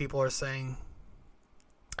 Some people are saying,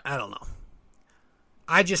 I don't know.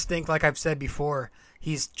 I just think, like I've said before,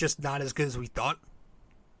 he's just not as good as we thought.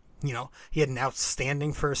 He had an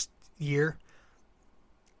outstanding first year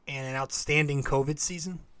and an outstanding COVID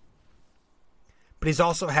season. But he's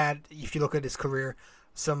also had, if you look at his career,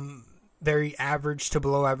 some very average to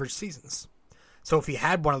below average seasons. So if he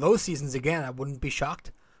had one of those seasons again, I wouldn't be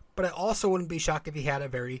shocked. But I also wouldn't be shocked if he had a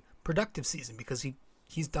very productive season, because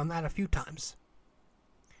he's done that a few times.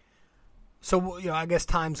 So, I guess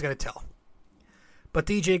time's going to tell. But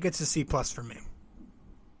DJ gets a C+ for me.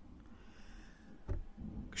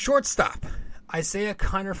 Shortstop, Isaiah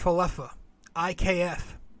Kiner-Falefa, IKF.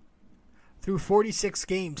 Through 46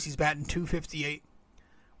 games, he's batting .258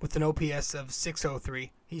 with an OPS of .603.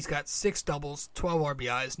 He's got 6 doubles, 12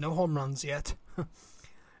 RBIs, no home runs yet.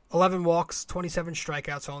 11 walks, 27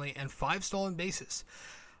 strikeouts only, and 5 stolen bases.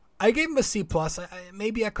 I gave him a C+.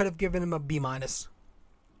 Maybe I could have given him a B-.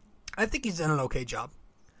 I think he's done an okay job.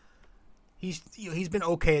 He's been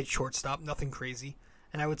okay at shortstop, nothing crazy.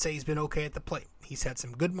 And I would say he's been okay at the plate. He's had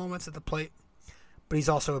some good moments at the plate, but he's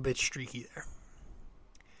also a bit streaky there.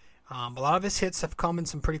 A lot of his hits have come in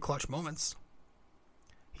some pretty clutch moments.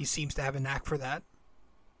 He seems to have a knack for that.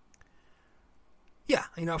 Yeah,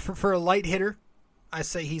 for a light hitter, I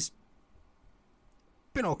say he's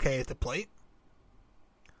been okay at the plate.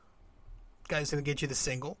 Guy's going to get you the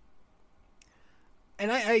single.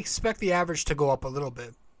 And I expect the average to go up a little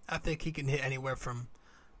bit. I think he can hit anywhere from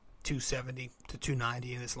 270 to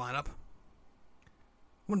 290 in this lineup.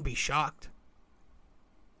 Wouldn't be shocked.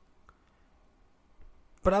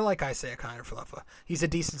 But I like Isaiah Kiner-Falefa. He's a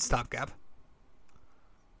decent stopgap.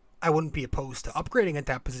 I wouldn't be opposed to upgrading at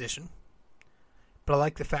that position. But I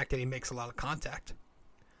like the fact that he makes a lot of contact.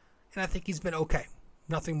 And I think he's been okay.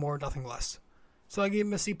 Nothing more, nothing less. So I gave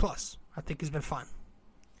him a C+. I think he's been fine.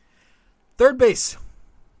 Third base.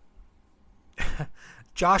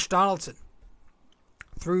 Josh Donaldson.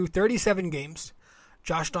 Through 37 games,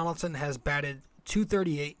 Josh Donaldson has batted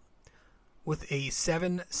 .238 with a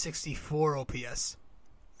 .764 OPS.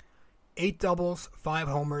 8 doubles, 5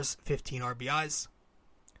 homers, 15 RBIs.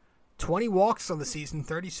 20 walks on the season,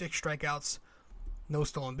 36 strikeouts, no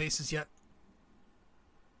stolen bases yet.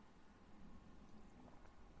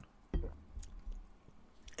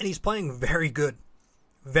 And he's playing very good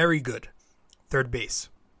third base.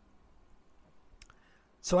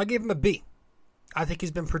 So I gave him a B. I think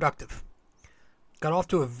he's been productive. Got off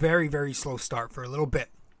to a very, very slow start for a little bit.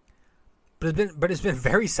 But it's been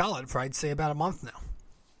very solid for, I'd say, about a month now.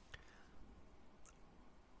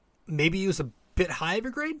 Maybe he was a bit high of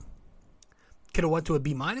a grade. Could have went to a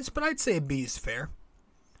B-, but I'd say a B is fair.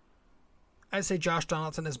 I'd say Josh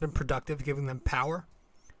Donaldson has been productive, giving them power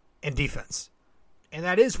and defense. And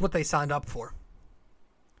that is what they signed up for.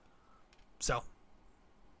 So,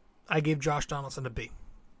 I gave Josh Donaldson a B.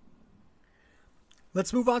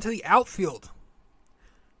 Let's move on to the outfield.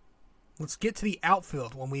 Let's get to the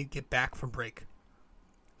outfield when we get back from break.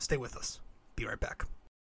 Stay with us. Be right back.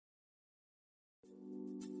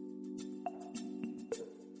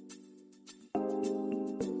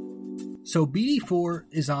 So BD4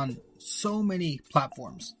 is on so many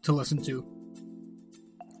platforms to listen to.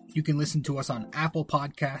 You can listen to us on Apple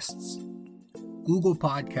Podcasts, Google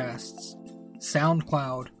Podcasts,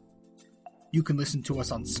 SoundCloud. You can listen to us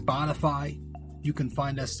on Spotify. You can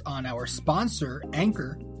find us on our sponsor,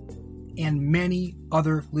 Anchor, and many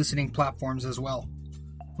other listening platforms as well,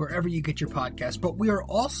 wherever you get your podcast. But we are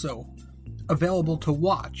also available to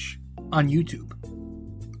watch on YouTube.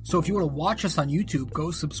 So if you want to watch us on YouTube, go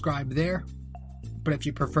subscribe there. But if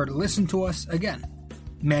you prefer to listen to us, again,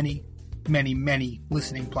 many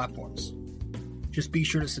listening platforms. Just be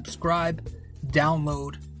sure to subscribe,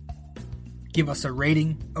 download, give us a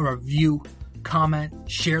rating, a review, comment,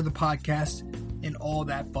 share the podcast, and all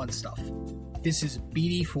that fun stuff. This is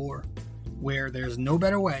BD4, where there's no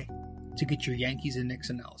better way to get your Yankees and Knicks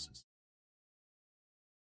analysis.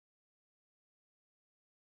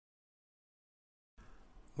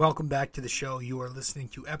 Welcome back to the show. You are listening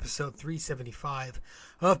to episode 375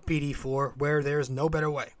 of BD4, where there's no better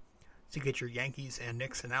way to get your Yankees and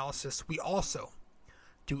Knicks analysis. We also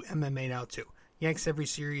do MMA now too. Yanks every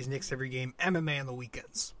series, Knicks every game, MMA on the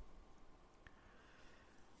weekends.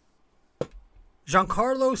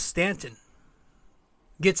 Giancarlo Stanton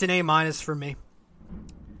gets an A- for me.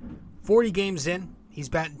 40 games in, he's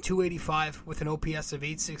batting .285 with an OPS of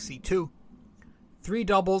 .862. 3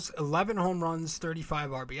 doubles, 11 home runs,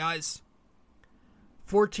 35 RBIs,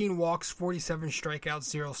 14 walks, 47 strikeouts,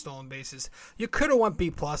 0 stolen bases. You could have went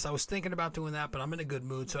B+. I was thinking about doing that, but I'm in a good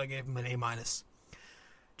mood, so I gave him an A-.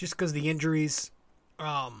 Just because the injuries,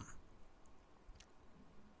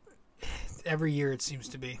 every year it seems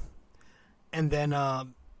to be. And then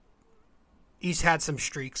he's had some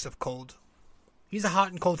streaks of cold. He's a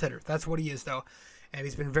hot and cold hitter. That's what he is, though. And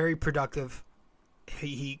he's been very productive.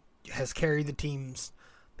 He has carried the teams.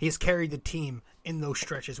 He has carried the team in those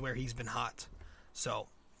stretches where he's been hot. So,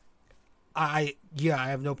 I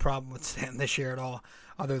have no problem with Stanton this year at all,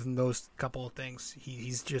 other than those couple of things.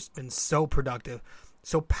 He's just been so productive,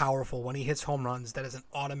 so powerful. When he hits home runs, that is an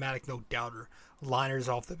automatic no-doubter. Liners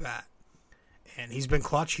off the bat. And he's been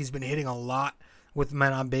clutch. He's been hitting a lot with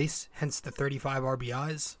men on base, hence the 35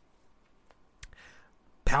 RBIs.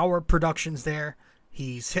 Power production's there.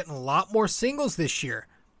 He's hitting a lot more singles this year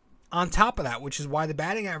on top of that, which is why the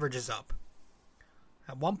batting average is up.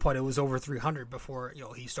 At one point, it was over 300 before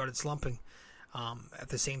he started slumping. At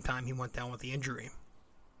the same time, he went down with the injury.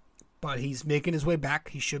 But he's making his way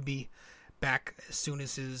back. He should be back as soon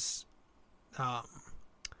as his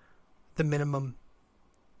the minimum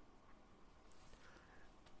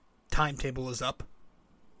timetable is up.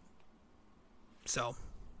 So,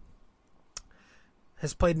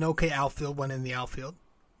 has played an okay outfield when in the outfield.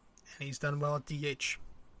 And he's done well at DH.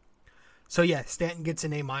 So yeah, Stanton gets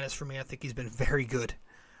an A- for me. I think he's been very good.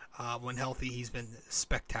 When healthy, he's been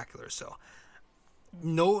spectacular. So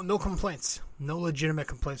no complaints. No legitimate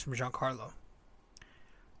complaints from Giancarlo.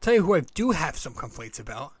 Tell you who I do have some complaints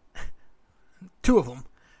about. 2 of them.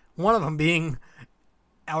 One of them being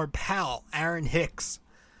our pal, Aaron Hicks.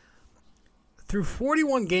 Through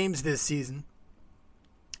 41 games this season,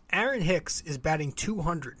 Aaron Hicks is batting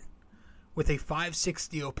 .200 with a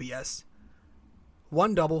 .560 OPS,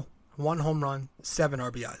 1 double, 1 home run, 7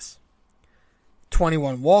 RBIs.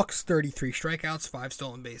 21 walks, 33 strikeouts, 5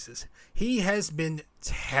 stolen bases. He has been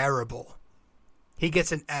terrible. He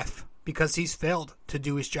gets an F because he's failed to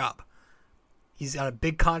do his job. He's got a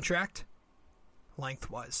big contract,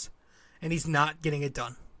 lengthwise, and he's not getting it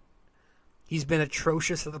done. He's been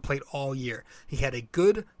atrocious at the plate all year. He had a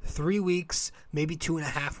good 3 weeks, maybe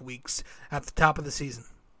 2.5 weeks at the top of the season.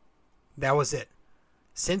 That was it.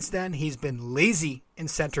 Since then, he's been lazy in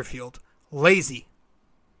center field. Lazy.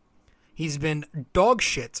 He's been dog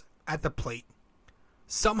shit at the plate.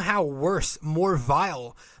 Somehow worse, more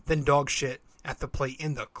vile than dog shit at the plate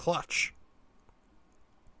in the clutch.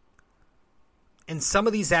 And some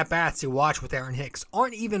of these at-bats you watch with Aaron Hicks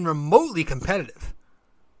aren't even remotely competitive.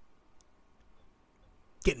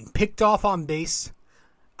 Getting picked off on base.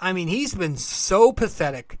 I mean, he's been so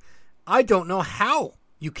pathetic. I don't know how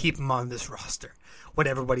you keep him on this roster when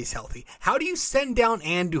everybody's healthy. How do you send down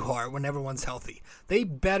Andujar when everyone's healthy? They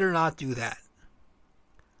better not do that.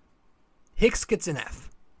 Hicks gets an F.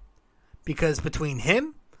 Because between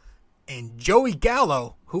him and Joey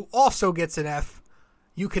Gallo, who also gets an F,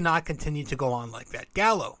 you cannot continue to go on like that.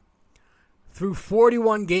 Gallo, through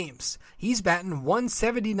 41 games, he's batting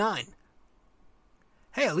 .179.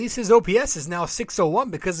 Hey, at least his OPS is now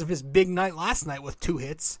 .601 because of his big night last night with 2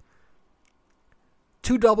 hits.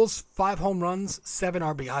 2 doubles, 5 home runs, 7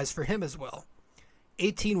 RBIs for him as well.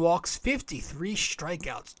 18 walks, 53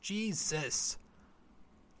 strikeouts. Jesus.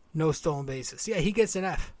 No stolen bases. Yeah, he gets an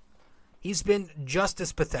F. He's been just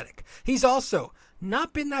as pathetic. He's also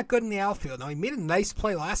not been that good in the outfield. Now, he made a nice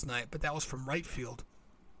play last night, but that was from right field.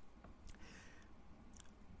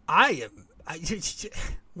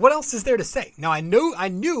 What else is there to say? Now, I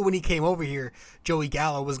knew when he came over here, Joey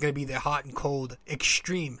Gallo was going to be the hot and cold,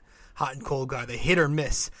 extreme hot and cold guy, the hit or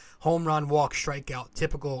miss, home run, walk, strikeout,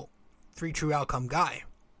 typical 3 true outcome guy.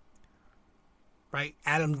 Right?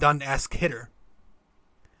 Adam Dunn-esque hitter.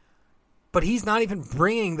 But he's not even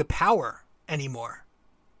bringing the power anymore.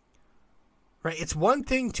 Right? It's one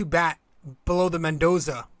thing to bat below the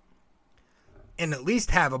Mendoza and at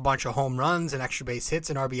least have a bunch of home runs and extra base hits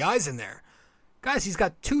and RBIs in there. Guys, he's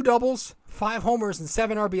got 2 doubles, 5 homers, and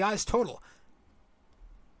 7 RBIs total.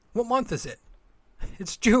 What month is it?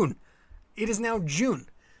 It's June. It is now June.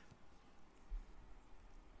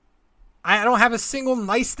 I don't have a single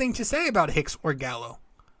nice thing to say about Hicks or Gallo.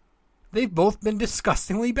 they've both been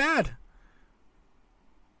disgustingly bad.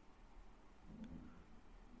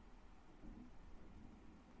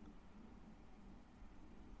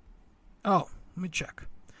 Oh, let me check.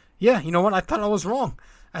 Yeah, you know what? I thought I was wrong.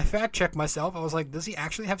 I fact-checked myself. I was like, does he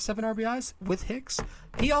actually have 7 RBIs with Hicks?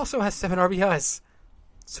 He also has 7 RBIs.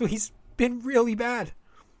 So he's been really bad.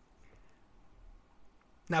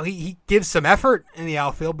 Now, he gives some effort in the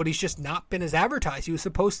outfield, but he's just not been as advertised. He was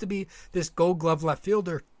supposed to be this gold glove left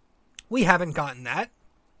fielder. We haven't gotten that.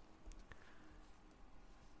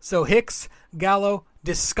 So Hicks, Gallo,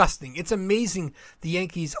 disgusting. It's amazing the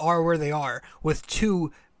Yankees are where they are with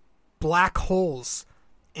 2 black holes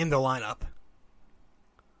in the lineup.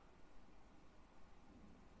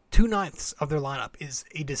 2/9 of their lineup is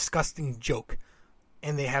a disgusting joke,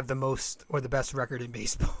 and they have the most or the best record in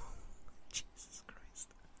baseball. Jesus Christ.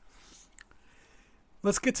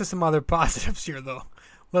 Let's get to some other positives here, though.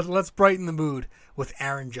 Let's brighten the mood with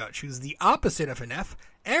Aaron Judge, who's the opposite of an F.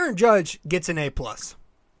 Aaron Judge gets an A+.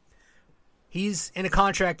 He's in a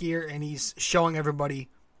contract year, and he's showing everybody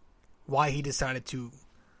why he decided to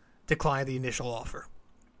decline the initial offer.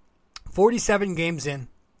 47 games in,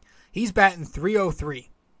 he's batting .303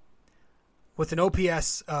 with an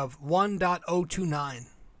OPS of 1.029.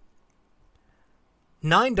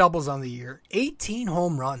 9 doubles on the year, 18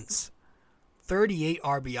 home runs, 38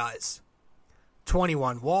 RBIs,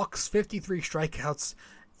 21 walks, 53 strikeouts,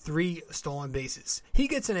 3 stolen bases. He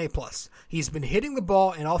gets an A+. He's been hitting the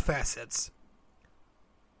ball in all facets.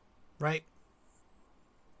 Right?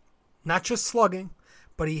 Not just slugging,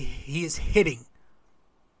 but he is hitting.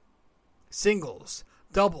 Singles,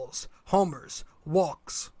 doubles, homers,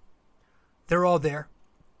 walks. They're all there.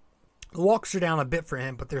 The walks are down a bit for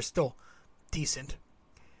him, but they're still decent.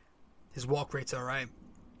 His walk rate's all right.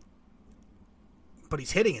 But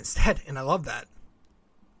he's hitting instead, and I love that.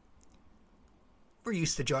 We're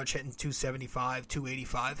used to Judge hitting 275,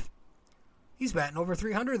 285. He's batting over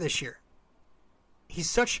 300 this year.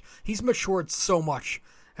 He's matured so much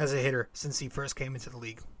as a hitter since he first came into the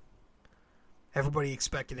league. Everybody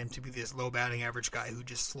expected him to be this low batting average guy who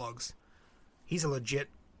just slugs. He's a legit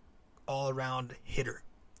all-around hitter.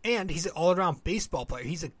 And he's an all-around baseball player.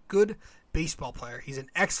 He's a good baseball player. He's an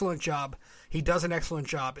excellent job. He does an excellent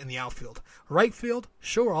job in the outfield. Right field,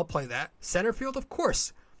 sure, I'll play that. Center field, of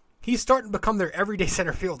course. He's starting to become their everyday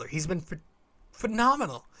center fielder. He's been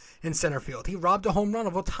phenomenal in center field. He robbed a home run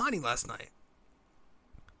of Ohtani last night.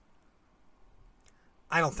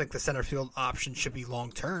 I don't think the center field option should be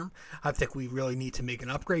long-term. I think we really need to make an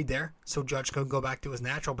upgrade there so Judge can go back to his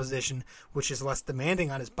natural position, which is less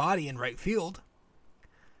demanding on his body in right field.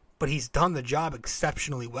 But he's done the job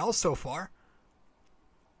exceptionally well so far.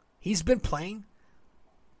 He's been playing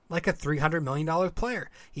like a $300 million player.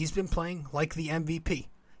 He's been playing like the MVP.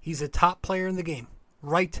 He's a top player in the game,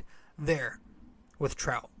 right there with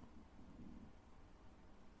Trout.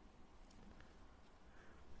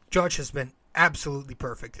 Judge has been absolutely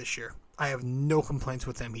perfect this year. I have no complaints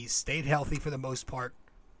with him. He's stayed healthy for the most part.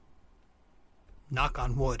 Knock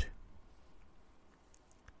on wood.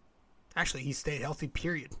 Actually, he's stayed healthy,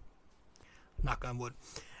 period. Knock on wood.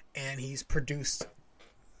 And he's produced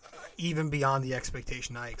even beyond the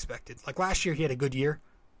expectation I expected. Like last year, he had a good year.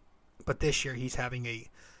 But this year, he's having a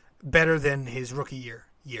better than his rookie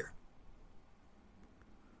year.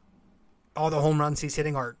 All the home runs he's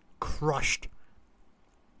hitting are crushed.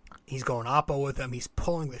 He's going oppo with them. He's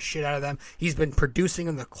pulling the shit out of them. He's been producing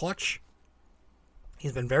in the clutch.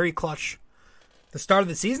 He's been very clutch. The start of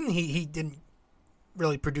the season, he didn't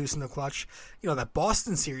really produce in the clutch. You know, that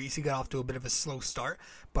Boston series, he got off to a bit of a slow start.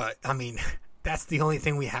 But, I mean, that's the only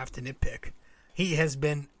thing we have to nitpick. He has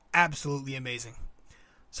been absolutely amazing.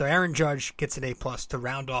 So Aaron Judge gets an A+ to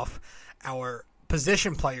round off our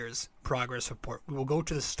position players' progress report. We will go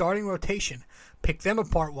to the starting rotation, pick them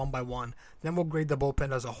apart one by one, then we'll grade the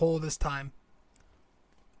bullpen as a whole this time.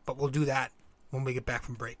 But we'll do that when we get back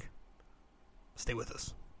from break. Stay with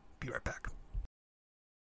us. Be right back.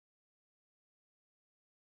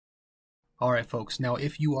 All right, folks. Now,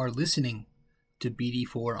 if you are listening to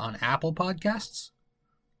BD4 on Apple Podcasts,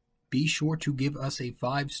 be sure to give us a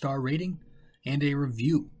 5-star rating and a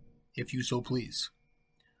review, if you so please.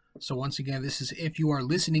 So once again, this is if you are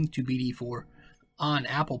listening to BD4 on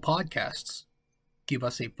Apple Podcasts, give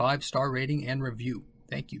us a 5-star rating and review.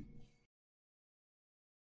 Thank you.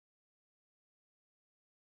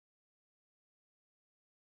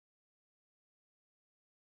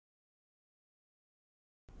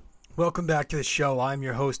 Welcome back to the show. I'm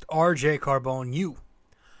your host, RJ Carbone. You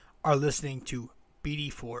are listening to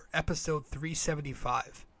BD4, episode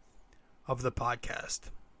 375 of the podcast.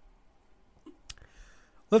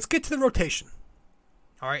 Let's get to the rotation.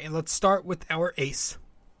 All right, and let's start with our ace,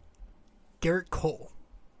 Gerrit Cole.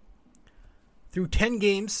 Through 10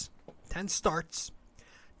 games, 10 starts,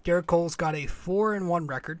 Gerrit Cole's got a 4-1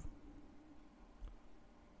 record,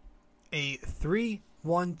 a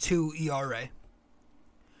 3.12 ERA,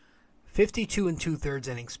 52 2/3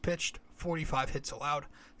 innings pitched, 45 hits allowed,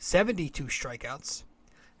 72 strikeouts,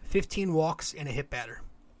 15 walks, and a hit batter.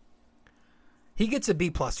 He gets a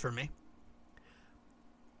B+ for me.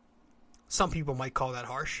 Some people might call that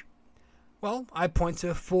harsh. Well, I point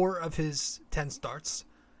to 4 of his 10 starts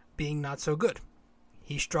being not so good.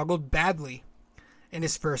 He struggled badly in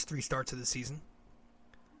his first 3 starts of the season.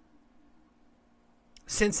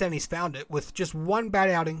 Since then, he's found it with just 1 bad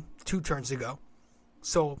outing 2 turns ago.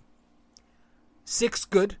 So, 6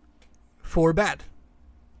 good, 4 bad.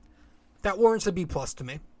 That warrants a B+ to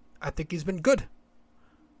me. I think he's been good.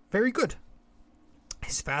 Very good.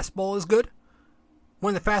 His fastball is good.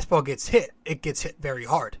 When the fastball gets hit, it gets hit very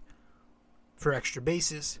hard for extra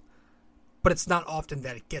bases, but it's not often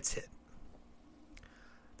that it gets hit.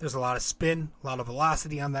 There's a lot of spin, a lot of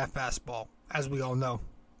velocity on that fastball, as we all know.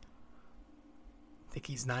 I think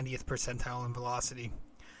he's 90th percentile in velocity.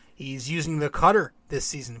 He's using the cutter this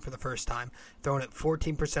season for the first time, throwing it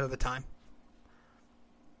 14% of the time.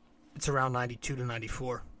 It's around 92 to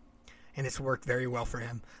 94, and it's worked very well for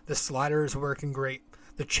him. The slider is working great.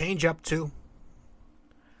 The changeup, too.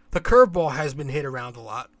 The curveball has been hit around a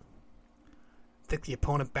lot. I think the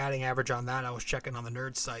opponent batting average on that, I was checking on the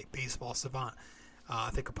nerd site, Baseball Savant. I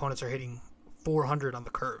think opponents are hitting 400 on the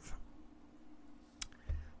curve.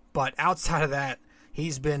 But outside of that,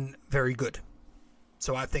 he's been very good.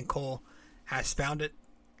 So I think Cole has found it.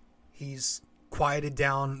 He's quieted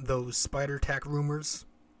down those spider tack rumors.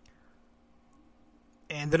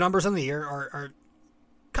 And the numbers on the year are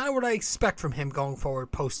kind of what I expect from him going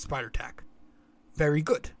forward post spider tack. Very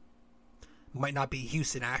good. Might not be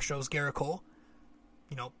Houston Astros Gerrit Cole,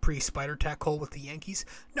 pre-spider tack Cole with the Yankees.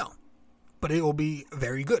 No, but it will be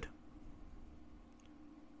very good.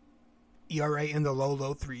 ERA in the low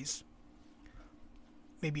 3s.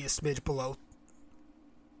 Maybe a smidge below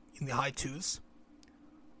in the high 2s.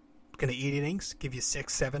 Going to eat innings, give you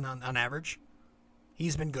 6-7 on average.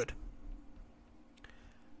 He's been good.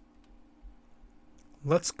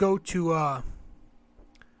 Let's go to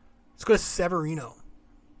Severino.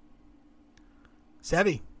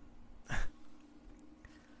 Sevy.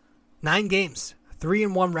 9 games,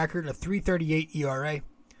 3-1 record, a 3.38 ERA,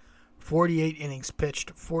 48 innings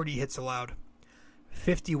pitched, 40 hits allowed,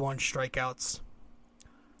 51 strikeouts,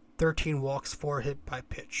 13 walks, 4 hit by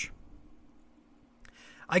pitch.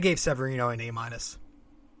 I gave Severino an A-.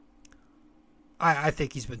 I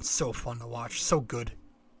think he's been so fun to watch, so good.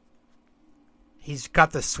 He's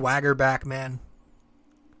got the swagger back, man.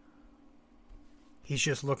 He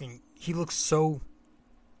looks so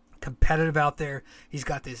competitive out there. He's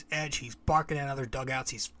got this edge. He's barking at other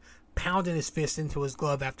dugouts. He's pounding his fist into his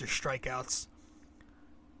glove after strikeouts.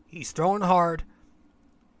 He's throwing hard.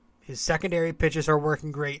 His secondary pitches are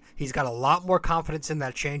working great. He's got a lot more confidence in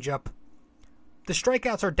that changeup. The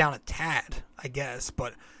strikeouts are down a tad, I guess,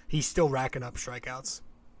 but he's still racking up strikeouts.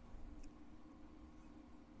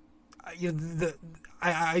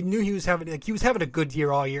 I knew he was having a good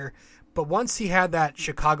year all year, but once he had that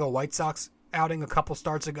Chicago White Sox outing a couple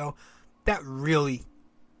starts ago, that really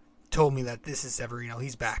told me that this is Severino.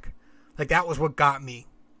 He's back. That was what got me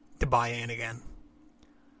to buy in again.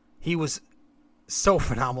 He was so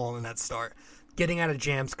phenomenal in that start, getting out of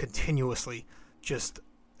jams continuously.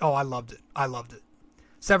 I loved it.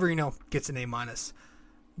 Severino gets an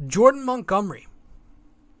A-. Jordan Montgomery.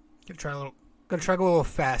 Gonna try to go a little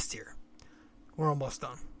fast here. We're almost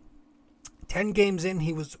done. 10 games in,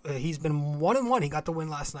 he's been 1-1. He got the win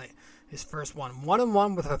last night. His first one.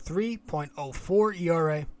 1-1 with a 3.04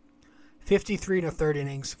 ERA, 53 1/3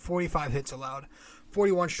 innings, 45 hits allowed,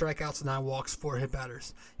 41 strikeouts, 9 walks, 4 hit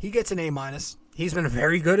batters. He gets an A-. He's been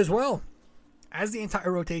very good as well, as the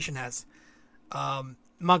entire rotation has.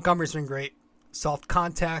 Montgomery's been great. Soft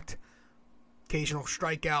contact, occasional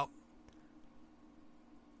strikeout.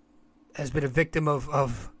 Has been a victim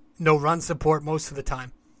of no run support most of the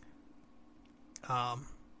time.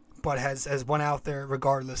 But has went out there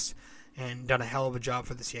regardless and done a hell of a job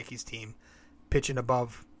for this Yankees team, pitching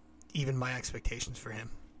above even my expectations for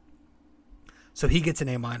him. So he gets an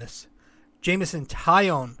A-. Jameson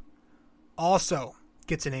Taillon also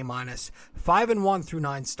gets an A-. 5-1 through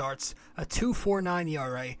 9 starts, a 2.49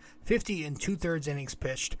 ERA, 50 2/3 innings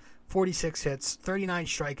pitched, 46 hits, 39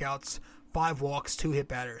 strikeouts, 5 walks, 2 hit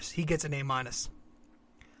batters. He gets an A-.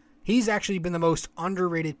 He's actually been the most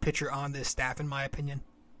underrated pitcher on this staff, in my opinion.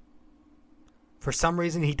 For some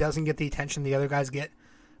reason, he doesn't get the attention the other guys get.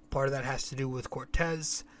 Part of that has to do with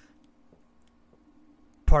Cortez.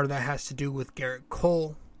 Part of that has to do with Garrett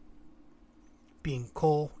Cole being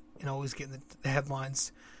Cole and always getting the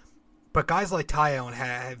headlines. But guys like Taillon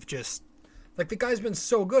have just... Like, the guy's been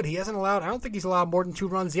so good. He hasn't allowed... I don't think he's allowed more than 2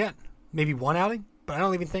 runs yet. Maybe 1 outing, but I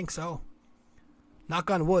don't even think so.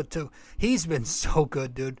 Knock on wood, too. He's been so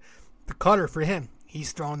good, dude. The cutter for him.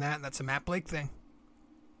 He's thrown that, and that's a Matt Blake thing.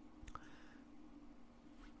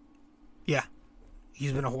 Yeah.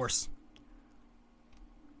 He's been a horse.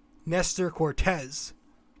 Nestor Cortez.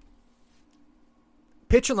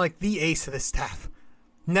 Pitching like the ace of the staff.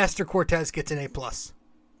 Nestor Cortez gets an A+.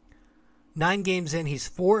 9 games in, he's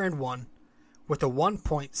 4-1 with a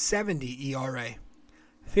 1.70 ERA.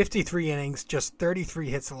 53 innings, just 33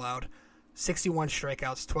 hits allowed, 61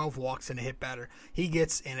 strikeouts, 12 walks, and a hit batter. He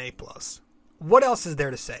gets an A+. What else is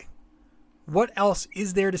there to say? What else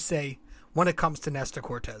is there to say when it comes to Nestor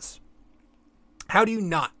Cortez? How do you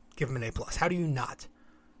not give him an A+? How do you not?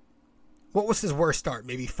 What was his worst start?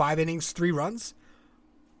 Maybe 5 innings, 3 runs?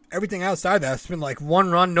 Everything outside that's been like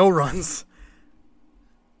 1 run, no runs.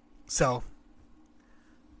 So,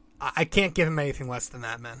 I can't give him anything less than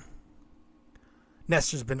that, man.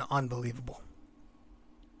 Nestor's been unbelievable.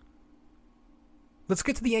 Let's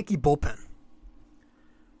get to the Yankee bullpen.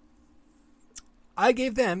 I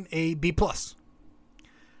gave them a B+.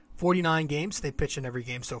 49 games. They pitched in every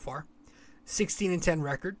game so far. 16-10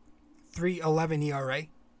 record. 3.11 ERA.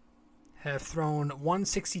 Have thrown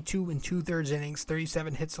 162 and 2/3 innings.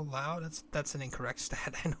 37 hits allowed. That's an incorrect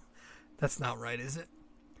stat. I know that's not right, is it?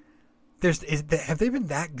 Have they been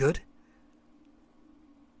that good?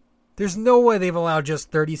 There's no way they've allowed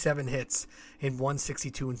just 37 hits in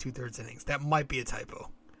 162 and 2/3 innings. That might be a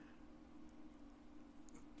typo.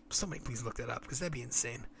 Somebody please look that up, because that'd be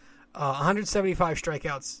insane. 175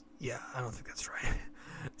 strikeouts. Yeah, I don't think that's right.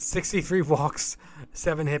 63 walks,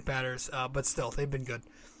 7 hit batters. But still, they've been good.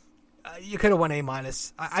 You could have won A-.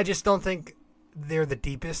 I just don't think they're the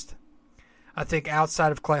deepest. I think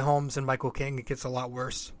outside of Clay Holmes and Michael King, it gets a lot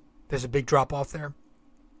worse. There's a big drop-off there.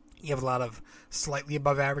 You have a lot of slightly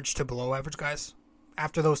above average to below average guys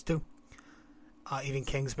after those two. Even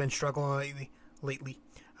King's been struggling lately.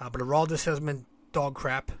 But Aroldis has been dog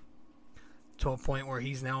crap to a point where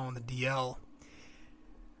he's now on the DL.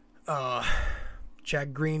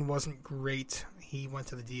 Chad Green wasn't great. He went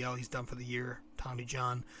to the DL. He's done for the year. Tommy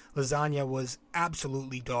John. Lasagna was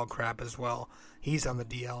absolutely dog crap as well. He's on the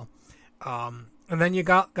DL. And then you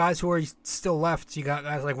got guys who are still left. You got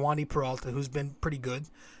guys like Wandy Peralta, who's been pretty good.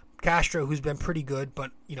 Castro, who's been pretty good,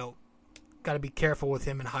 but, got to be careful with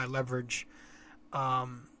him in high leverage.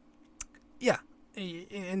 Yeah,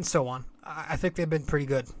 and so on. I think they've been pretty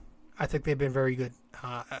good. I think they've been very good.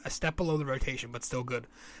 A step below the rotation, but still good.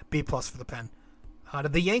 B+ for the pen. To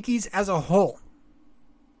the Yankees as a whole,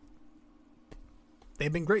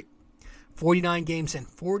 they've been great. 49 games in.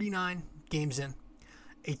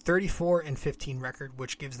 A 34-15 record,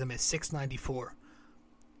 which gives them a 694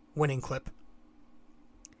 winning clip.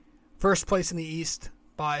 First place in the East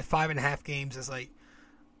by 5.5 games as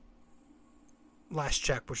last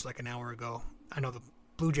check, which was like an hour ago. I know the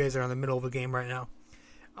Blue Jays are in the middle of a game right now.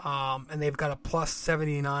 And they've got a plus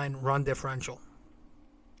 79 run differential.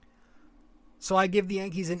 So I give the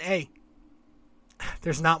Yankees an A.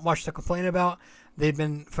 There's not much to complain about. They've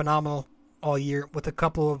been phenomenal all year with a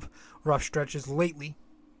couple of rough stretches lately.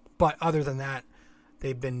 But other than that,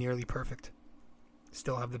 they've been nearly perfect.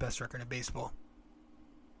 Still have the best record in baseball.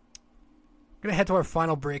 We're going to head to our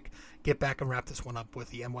final break, get back and wrap this one up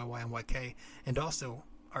with the NYYNYK, and also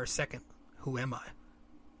our second Who Am I?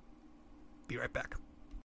 Be right back.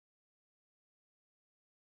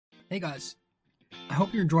 Hey guys, I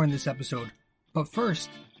hope you're enjoying this episode. But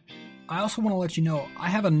first, I also want to let you know I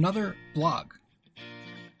have another blog.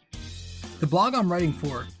 The blog I'm writing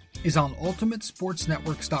for is on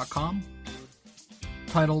UltimateSportsNetworks.com,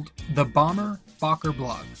 titled The Bomber Bocker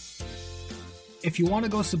Blog. If you want to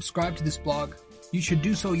go subscribe to this blog, you should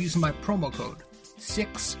do so using my promo code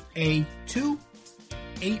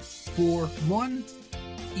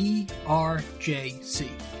 6A2841ERJC.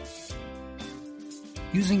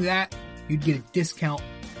 Using that, you'd get a discount,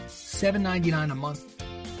 $7.99 a month,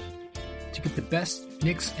 to get the best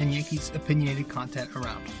Knicks and Yankees opinionated content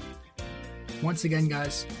around. Once again,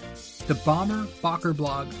 guys, the Bomber Bocker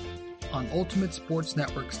blog on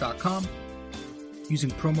UltimateSportsNetworks.com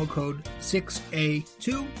using promo code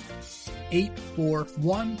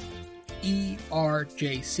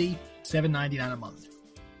 6A2841ERJC, $7.99 a month.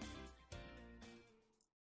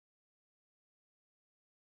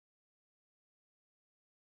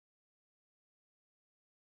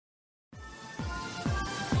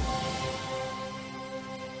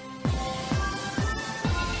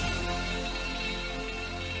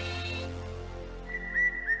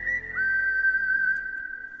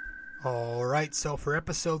 All right, so for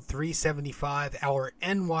episode 375, our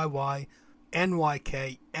NYY,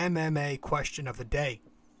 NYK, MMA question of the day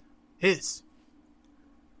is,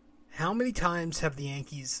 how many times have the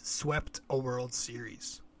Yankees swept a World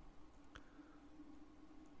Series?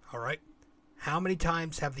 All right, how many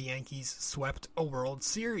times have the Yankees swept a World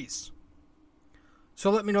Series? So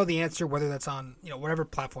let me know the answer, whether that's on, whatever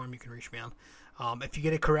platform you can reach me on. If you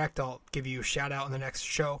get it correct, I'll give you a shout out in the next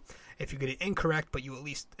show. If you get it incorrect, but you at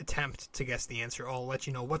least attempt to guess the answer, I'll let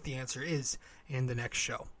you know what the answer is in the next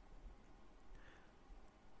show.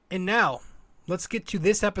 And now, let's get to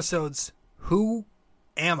this episode's Who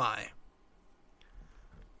Am I?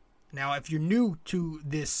 Now, if you're new to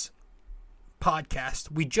this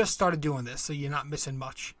podcast, we just started doing this, so you're not missing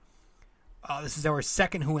much. This is our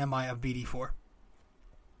second Who Am I of BD4.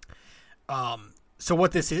 So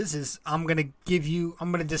what this is I'm going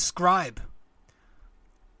to describe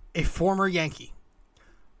a former Yankee.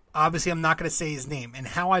 Obviously, I'm not going to say his name. And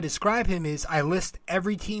how I describe him is I list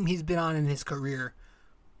every team he's been on in his career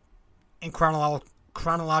in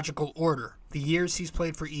chronological order, the years he's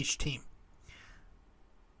played for each team.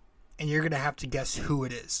 And you're going to have to guess who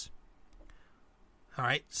it is. All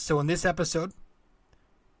right, so in this episode,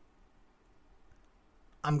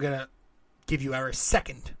 I'm going to give you our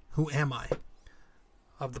second Who Am I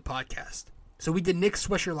of the podcast. So we did Nick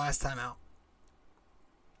Swisher last time out.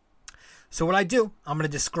 So what I do, I'm going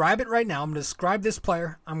to describe it right now. I'm going to describe this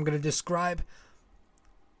player. I'm going to describe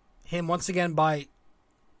him once again by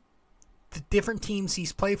the different teams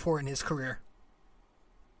he's played for in his career.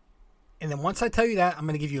 And then once I tell you that, I'm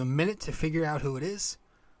going to give you a minute to figure out who it is.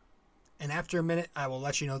 And after a minute, I will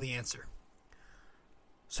let you know the answer.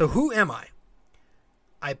 So who am I?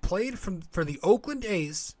 I played for the Oakland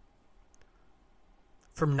A's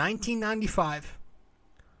from 1995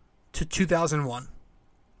 to 2001.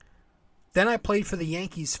 Then I played for the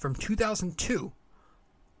Yankees from 2002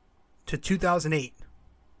 to 2008.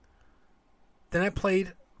 Then I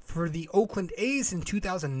played for the Oakland A's in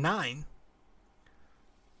 2009.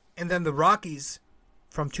 And then the Rockies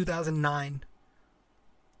from 2009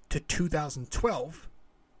 to 2012.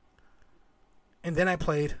 And then I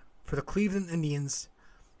played for the Cleveland Indians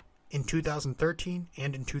in 2013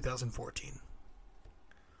 and in 2014.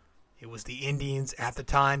 It was the Indians at the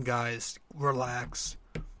time, guys. Relax.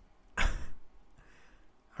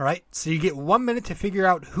 All right, so you get 1 minute to figure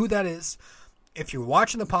out who that is. If you're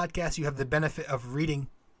watching the podcast, you have the benefit of reading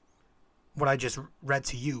what I just read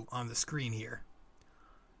to you on the screen here.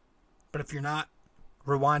 But if you're not,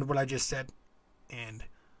 rewind what I just said and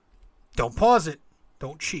don't pause it.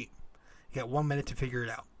 Don't cheat. You got 1 minute to figure it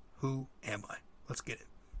out. Who am I? Let's get it.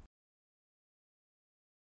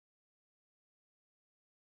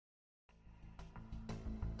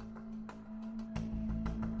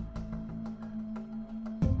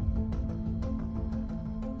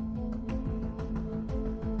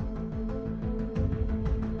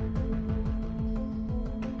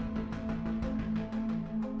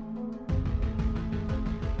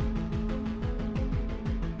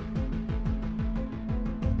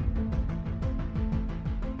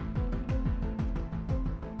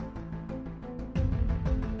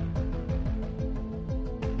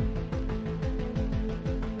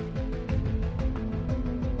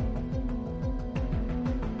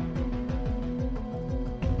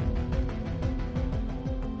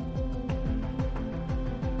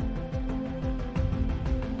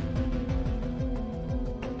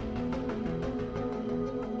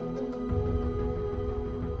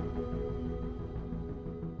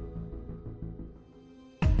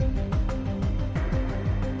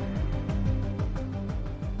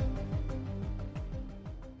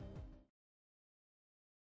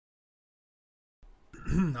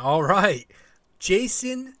 All right.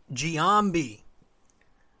 Jason Giambi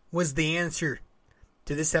was the answer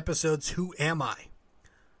to this episode's Who Am I?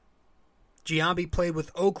 Giambi played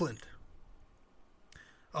with Oakland.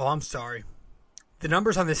 Oh, I'm sorry. The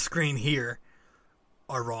numbers on this screen here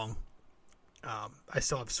are wrong. I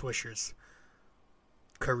still have Swisher's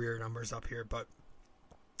career numbers up here, but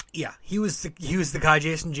yeah, he was the guy.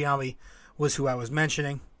 Jason Giambi was who I was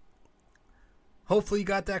mentioning. Hopefully you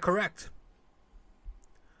got that correct.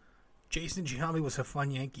 Jason Giambi was a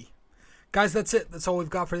fun Yankee. Guys, that's it. That's all we've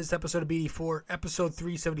got for this episode of BD4. Episode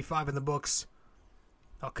 375 in the books.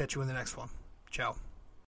 I'll catch you in the next one. Ciao.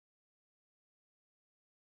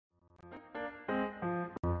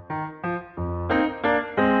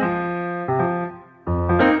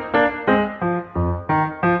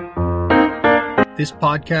 This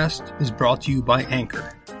podcast is brought to you by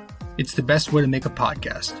Anchor. It's the best way to make a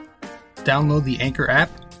podcast. Download the Anchor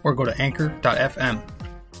app or go to anchor.fm.